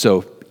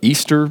 So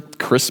Easter,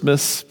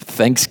 Christmas,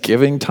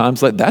 Thanksgiving,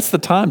 times like that's the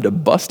time to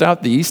bust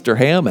out the Easter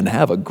ham and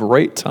have a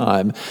great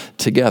time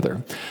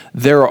together.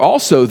 There are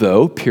also,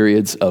 though,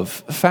 periods of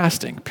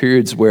fasting,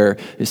 periods where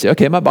you say,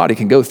 okay, my body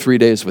can go 3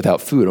 days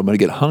without food. I'm going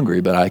to get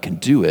hungry, but I can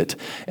do it.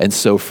 And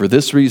so for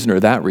this reason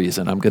or that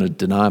reason, I'm going to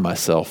deny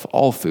myself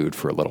all food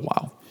for a little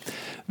while.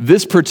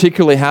 This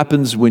particularly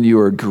happens when you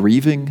are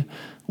grieving,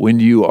 when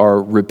you are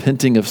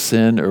repenting of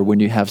sin, or when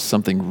you have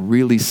something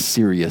really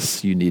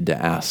serious you need to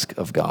ask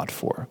of God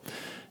for.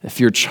 If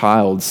your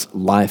child's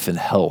life and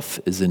health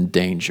is in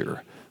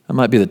danger, that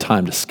might be the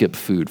time to skip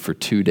food for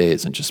 2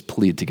 days and just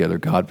plead together,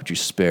 God, would you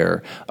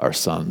spare our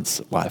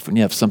son's life? When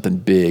you have something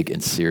big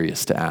and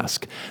serious to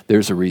ask,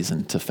 there's a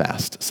reason to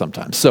fast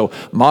sometimes. So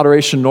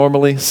moderation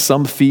normally,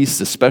 some feasts,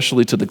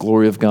 especially to the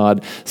glory of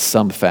God,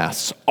 some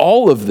fasts.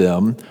 All of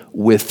them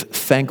with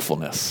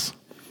thankfulness.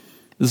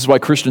 This is why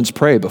Christians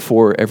pray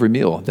before every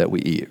meal that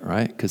we eat,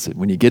 right? Because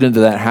when you get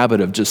into that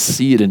habit of just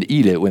see it and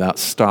eat it without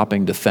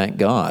stopping to thank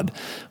God,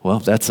 well,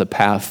 that's a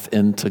path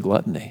into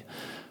gluttony.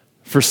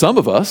 For some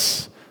of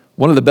us,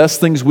 one of the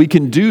best things we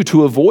can do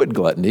to avoid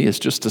gluttony is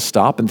just to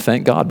stop and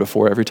thank God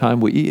before every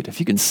time we eat. If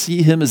you can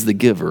see him as the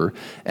giver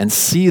and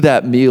see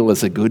that meal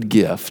as a good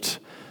gift,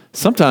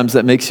 sometimes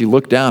that makes you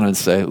look down and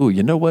say, ooh,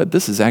 you know what?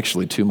 This is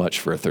actually too much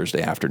for a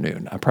Thursday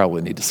afternoon. I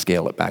probably need to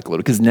scale it back a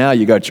little, because now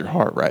you got your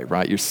heart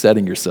right? You're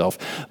setting yourself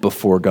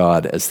before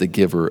God as the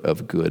giver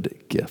of good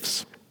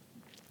gifts.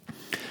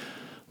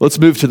 Let's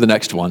move to the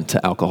next one,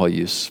 to alcohol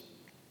use.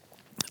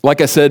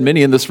 Like I said,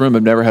 many in this room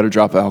have never had a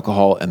drop of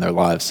alcohol in their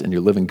lives, and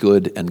you're living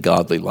good and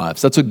godly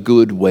lives. That's a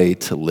good way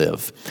to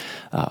live.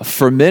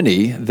 For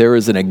many, there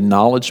is an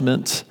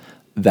acknowledgement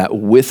that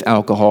with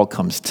alcohol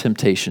comes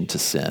temptation to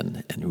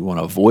sin, and we want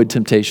to avoid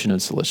temptation,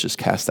 and so let's just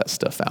cast that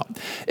stuff out.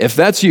 If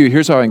that's you,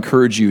 here's how I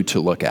encourage you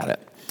to look at it.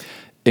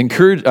 I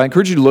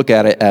encourage you to look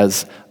at it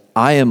as,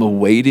 I am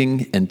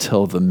awaiting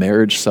until the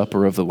marriage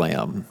supper of the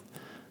Lamb,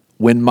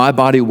 when my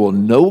body will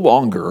no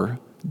longer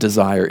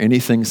desire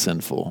anything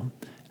sinful,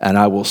 and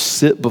I will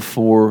sit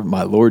before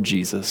my Lord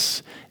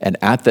Jesus, and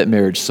at that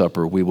marriage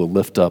supper, we will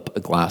lift up a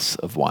glass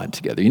of wine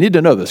together. You need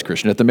to know this,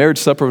 Christian. At the marriage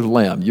supper of the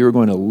Lamb, you're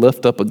going to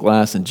lift up a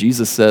glass, and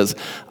Jesus says,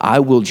 I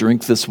will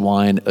drink this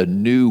wine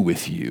anew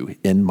with you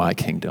in my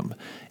kingdom.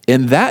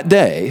 In that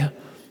day,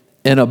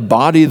 in a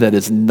body that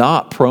is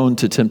not prone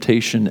to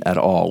temptation at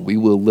all, we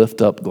will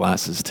lift up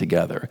glasses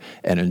together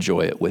and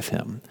enjoy it with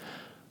him.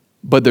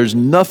 But there's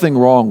nothing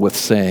wrong with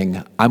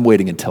saying, I'm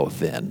waiting until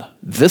then.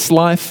 This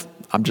life,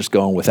 I'm just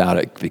going without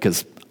it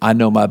because I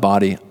know my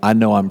body, I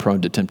know I'm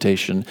prone to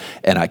temptation,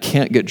 and I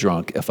can't get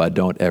drunk if I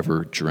don't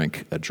ever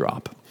drink a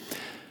drop.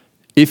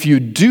 If you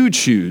do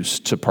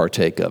choose to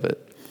partake of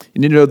it,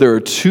 you need to know there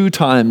are 2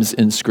 times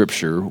in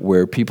Scripture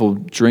where people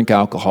drink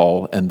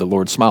alcohol and the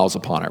Lord smiles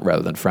upon it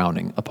rather than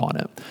frowning upon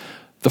it.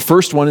 The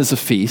first one is a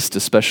feast,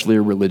 especially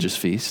a religious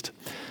feast.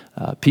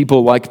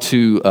 People like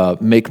to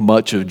make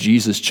much of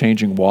Jesus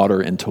changing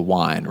water into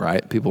wine,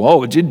 right?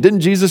 People, didn't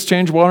Jesus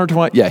change water into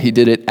wine? Yeah, he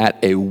did it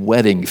at a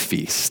wedding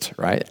feast,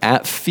 right?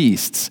 At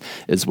feasts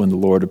is when the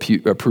Lord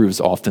approves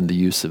often the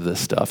use of this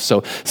stuff.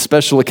 So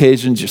special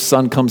occasions, your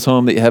son comes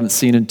home that you haven't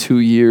seen in 2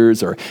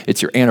 years, or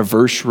it's your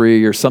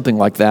anniversary or something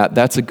like that.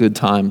 That's a good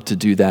time to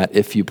do that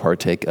if you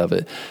partake of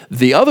it.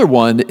 The other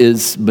one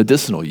is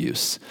medicinal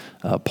use.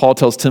 Paul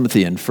tells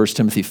Timothy in 1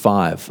 Timothy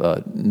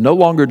 5, no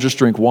longer just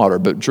drink water,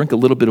 but drink a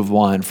little bit of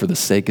wine for the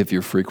sake of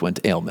your frequent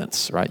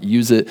ailments, right?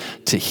 Use it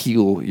to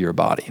heal your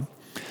body.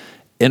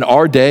 In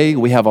our day,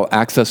 we have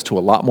access to a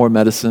lot more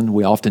medicine.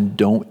 We often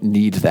don't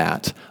need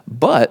that.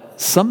 But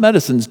some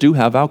medicines do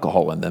have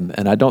alcohol in them,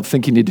 and I don't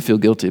think you need to feel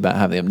guilty about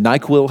having them.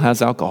 NyQuil has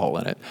alcohol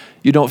in it.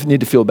 You don't need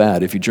to feel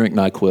bad if you drink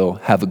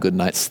NyQuil, have a good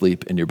night's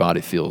sleep, and your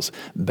body feels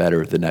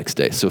better the next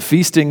day. So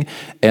feasting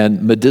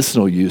and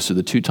medicinal use are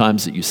the 2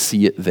 times that you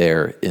see it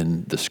there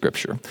in the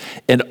Scripture.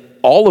 And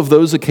all of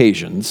those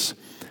occasions,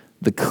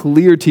 the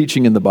clear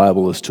teaching in the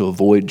Bible is to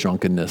avoid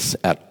drunkenness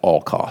at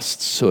all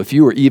costs. So if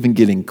you are even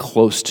getting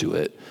close to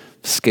it,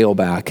 scale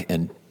back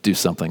and do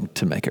something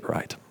to make it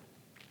right.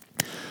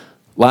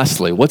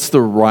 Lastly, what's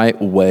the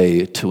right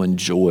way to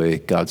enjoy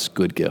God's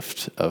good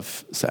gift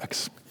of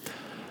sex?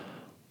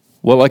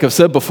 Well, like I've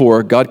said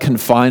before, God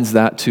confines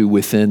that to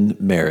within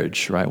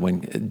marriage, right?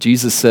 When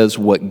Jesus says,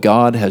 what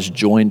God has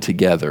joined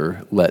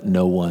together, let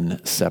no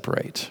one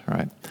separate,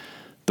 right?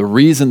 The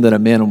reason that a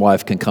man and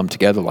wife can come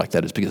together like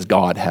that is because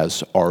God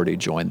has already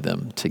joined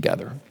them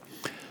together.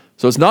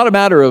 So it's not a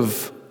matter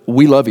of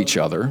we love each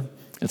other.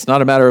 It's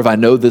not a matter of I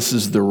know this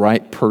is the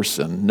right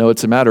person. No,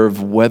 it's a matter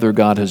of whether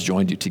God has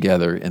joined you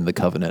together in the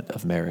covenant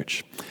of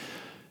marriage.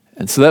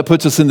 And so that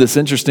puts us in this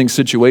interesting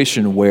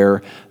situation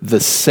where the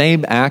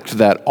same act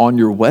that on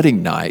your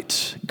wedding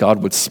night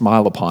God would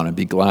smile upon and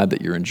be glad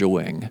that you're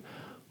enjoying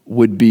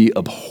would be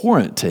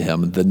abhorrent to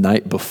him the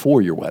night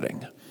before your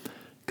wedding.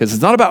 Because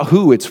it's not about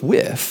who it's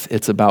with,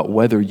 it's about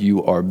whether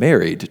you are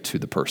married to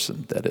the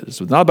person that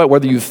is. It's not about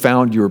whether you've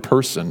found your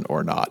person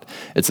or not.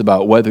 It's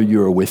about whether you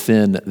are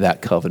within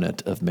that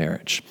covenant of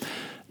marriage.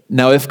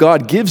 Now, if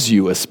God gives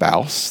you a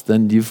spouse,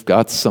 then you've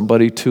got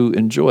somebody to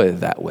enjoy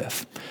that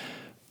with.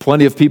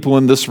 Plenty of people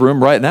in this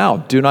room right now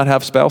do not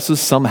have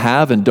spouses. Some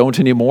have and don't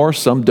anymore.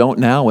 Some don't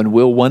now and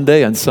will one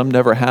day, and some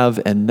never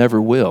have and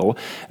never will.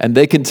 And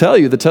they can tell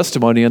you the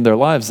testimony in their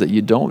lives that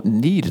you don't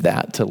need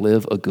that to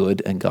live a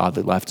good and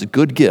godly life. It's a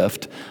good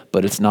gift,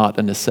 but it's not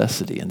a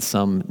necessity, and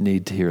some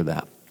need to hear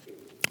that.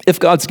 If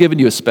God's given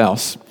you a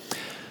spouse,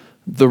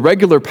 the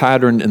regular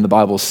pattern in the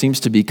Bible seems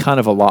to be kind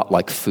of a lot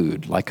like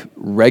food, like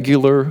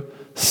regular,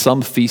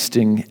 some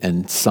feasting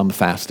and some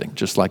fasting,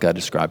 just like I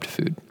described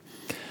food.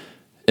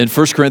 In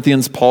 1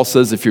 Corinthians, Paul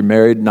says if you're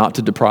married, not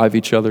to deprive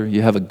each other.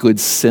 You have a good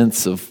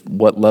sense of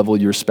what level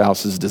your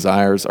spouse's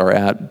desires are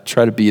at.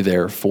 Try to be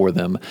there for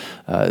them.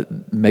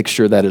 Make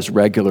sure that is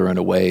regular in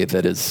a way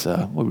that is,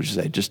 what would you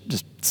say,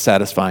 just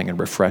satisfying and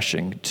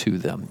refreshing to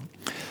them.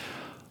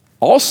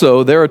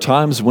 Also, there are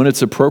times when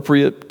it's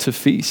appropriate to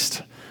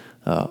feast.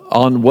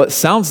 On what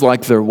sounds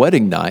like their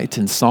wedding night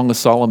in Song of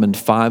Solomon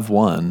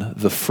 5:1,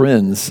 the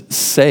friends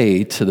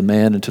say to the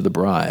man and to the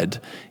bride,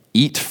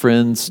 "Eat,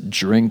 friends,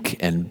 drink,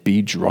 and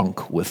be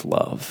drunk with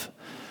love."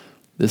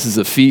 This is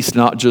a feast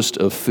not just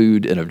of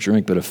food and of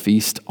drink, but a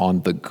feast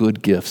on the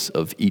good gifts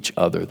of each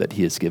other that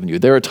he has given you.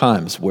 There are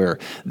times where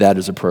that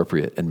is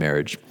appropriate in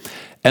marriage.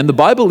 And the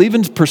Bible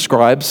even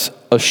prescribes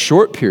a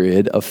short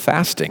period of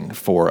fasting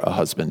for a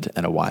husband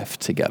and a wife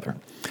together.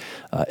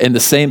 In the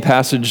same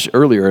passage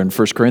earlier in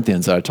 1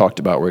 Corinthians that I talked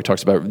about, where he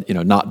talks about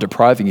not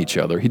depriving each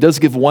other, he does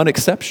give one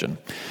exception.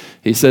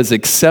 He says,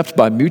 "Except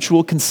by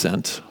mutual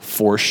consent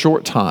for a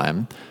short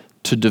time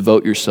to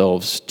devote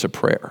yourselves to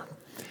prayer."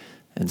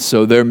 And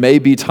so there may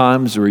be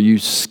times where you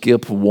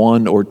skip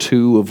one or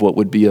two of what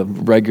would be a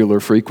regular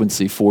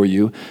frequency for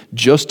you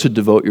just to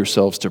devote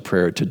yourselves to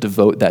prayer, to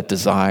devote that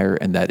desire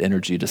and that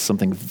energy to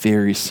something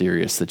very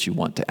serious that you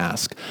want to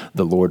ask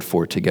the Lord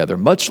for together,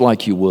 much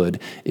like you would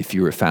if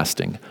you were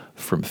fasting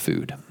from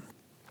food.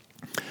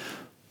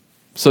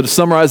 So to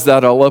summarize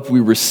that all up, we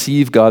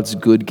receive God's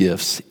good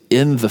gifts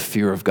in the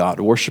fear of God,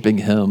 worshiping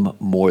him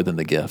more than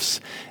the gifts.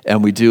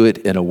 And we do it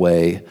in a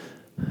way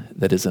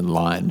that is in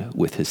line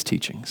with his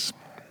teachings.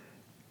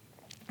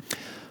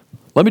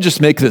 Let me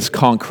just make this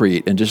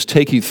concrete and just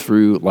take you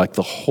through like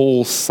the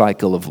whole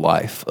cycle of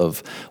life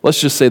of, let's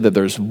just say that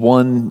there's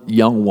one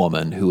young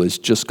woman who has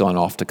just gone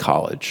off to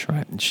college,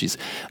 right? And she's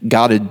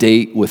got a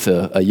date with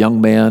a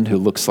young man who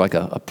looks like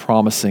a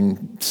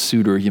promising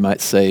suitor, you might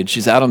say. And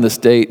she's out on this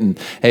date and,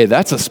 hey,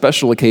 that's a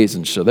special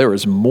occasion. So there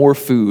is more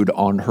food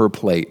on her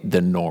plate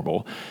than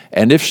normal.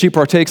 And if she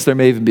partakes, there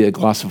may even be a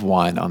glass of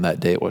wine on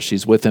that date while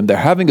she's with him. They're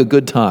having a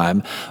good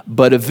time,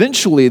 but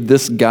eventually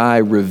this guy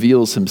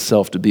reveals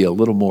himself to be a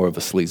little more of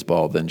a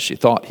sleazeball than she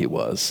thought he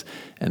was.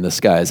 And this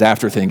guy is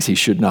after things he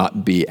should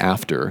not be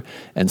after.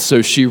 And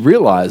so she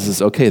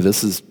realizes, okay,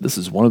 this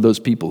is one of those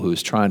people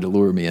who's trying to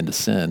lure me into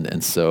sin.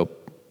 And so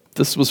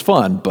this was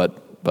fun,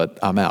 but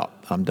I'm out.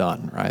 I'm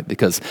done, right?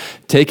 Because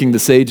taking the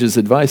sage's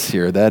advice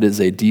here, that is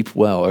a deep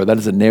well, or that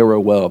is a narrow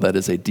well, that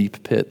is a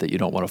deep pit that you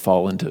don't want to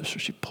fall into. So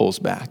she pulls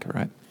back,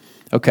 right?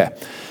 Okay.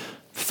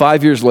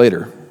 5 years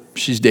later,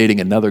 she's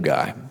dating another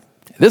guy.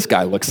 This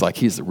guy looks like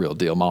he's the real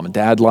deal. Mom and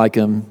dad like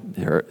him.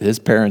 His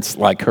parents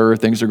like her.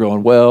 Things are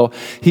going well.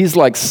 He's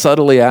like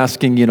subtly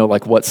asking,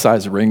 like what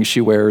size ring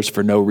she wears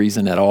for no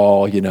reason at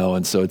all,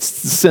 and so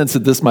it's the sense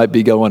that this might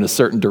be going a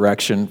certain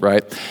direction,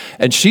 right?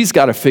 And she's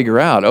got to figure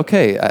out,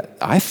 okay,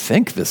 I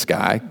think this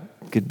guy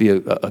could be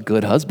a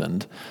good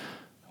husband.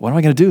 What am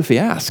I going to do if he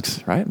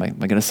asks, right? Am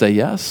I going to say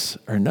yes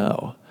or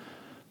no?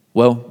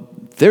 Well,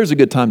 there's a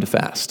good time to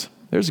fast.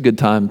 There's a good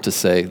time to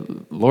say,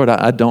 Lord,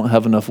 I don't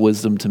have enough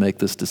wisdom to make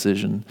this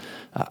decision.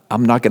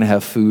 I'm not going to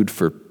have food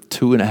for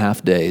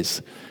 2.5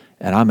 days,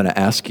 and I'm going to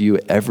ask you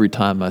every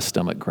time my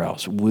stomach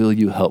growls, will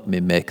you help me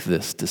make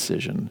this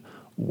decision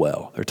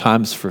well? There are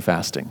times for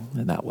fasting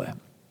in that way.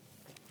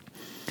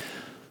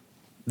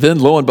 Then,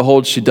 lo and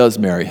behold, she does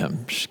marry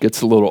him. She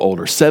gets a little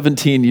older.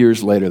 17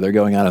 years later, they're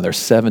going out on their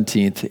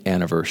 17th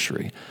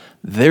anniversary.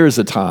 There's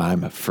a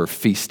time for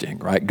feasting,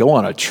 right? Go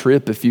on a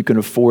trip if you can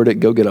afford it.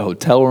 Go get a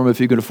hotel room if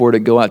you can afford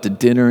it. Go out to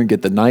dinner and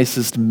get the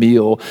nicest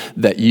meal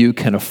that you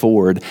can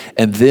afford.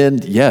 And then,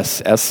 yes,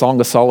 as Song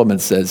of Solomon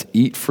says,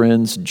 eat,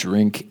 friends,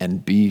 drink,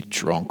 and be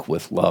drunk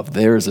with love.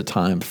 There's a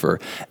time for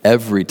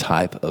every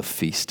type of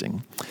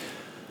feasting.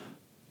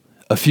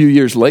 A few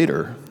years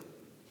later,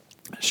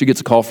 she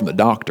gets a call from the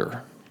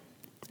doctor.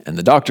 And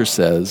the doctor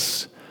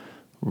says,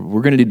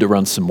 we're going to need to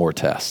run some more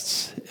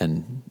tests.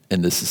 And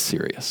this is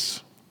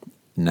serious.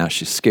 Now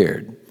she's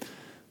scared.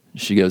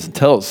 She goes and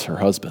tells her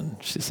husband,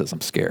 she says,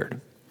 I'm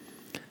scared.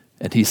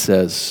 And he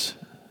says,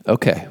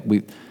 okay,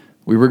 we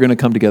were going to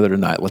come together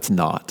tonight. Let's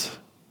not.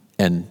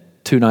 And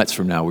 2 nights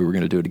from now we were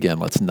going to do it again.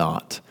 Let's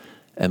not.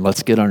 And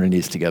let's get on our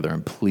knees together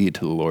and plead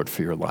to the Lord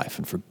for your life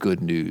and for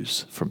good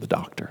news from the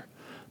doctor.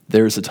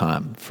 There's a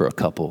time for a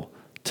couple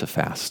to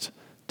fast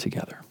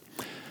together.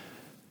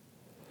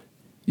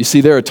 You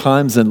see, there are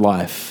times in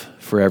life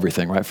for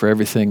everything, right? For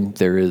everything,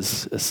 there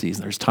is a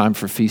season. There's time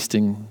for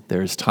feasting.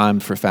 There's time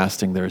for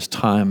fasting. There's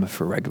time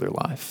for regular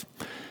life.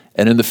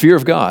 And in the fear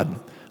of God,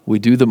 we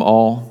do them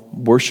all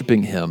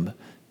worshiping him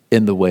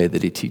in the way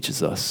that he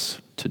teaches us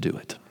to do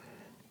it.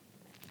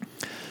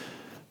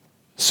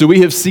 So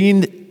we have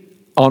seen,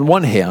 on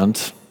one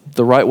hand,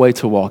 the right way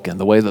to walk in,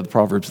 the way that the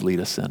Proverbs lead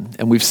us in.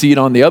 And we've seen,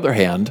 on the other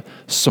hand,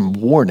 some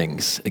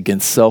warnings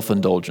against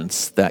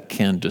self-indulgence that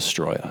can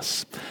destroy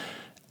us.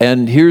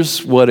 And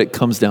here's what it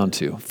comes down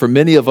to. For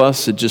many of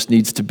us, it just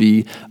needs to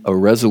be a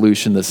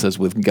resolution that says,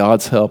 with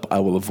God's help, I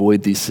will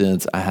avoid these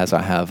sins as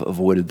I have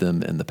avoided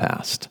them in the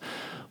past.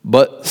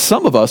 But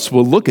some of us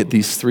will look at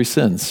these 3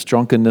 sins,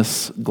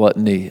 drunkenness,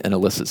 gluttony, and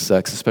illicit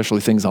sex,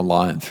 especially things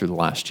online through the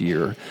last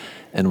year,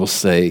 and will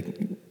say,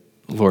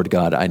 Lord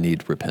God, I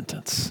need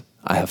repentance.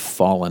 I have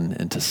fallen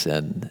into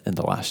sin in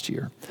the last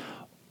year,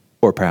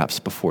 or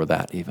perhaps before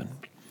that even.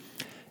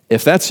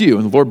 If that's you,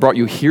 and the Lord brought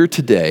you here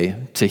today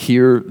to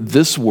hear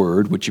this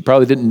word, which you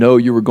probably didn't know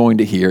you were going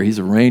to hear, he's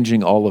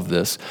arranging all of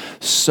this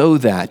so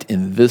that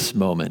in this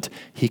moment,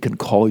 he can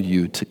call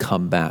you to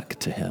come back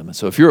to him. And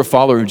so if you're a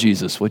follower of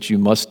Jesus, what you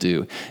must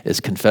do is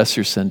confess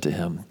your sin to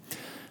him.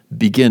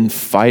 Begin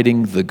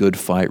fighting the good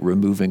fight,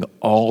 removing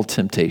all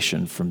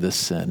temptation from this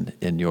sin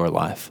in your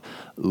life.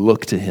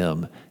 Look to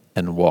him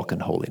and walk in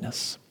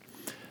holiness.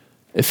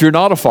 If you're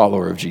not a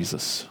follower of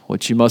Jesus,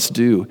 what you must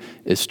do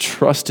is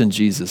trust in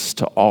Jesus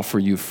to offer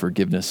you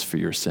forgiveness for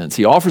your sins.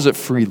 He offers it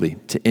freely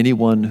to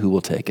anyone who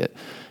will take it.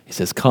 He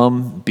says,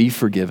 come, be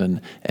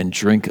forgiven, and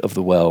drink of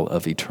the well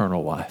of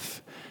eternal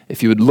life.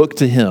 If you would look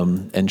to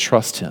him and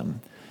trust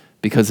him,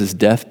 because his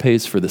death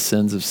pays for the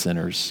sins of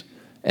sinners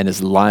and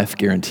his life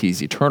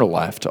guarantees eternal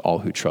life to all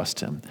who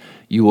trust him,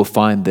 you will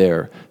find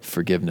there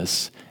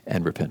forgiveness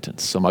and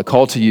repentance. So my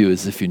call to you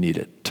is, if you need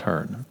it,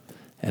 turn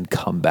and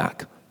come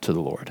back to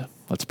the Lord.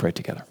 Let's pray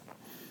together.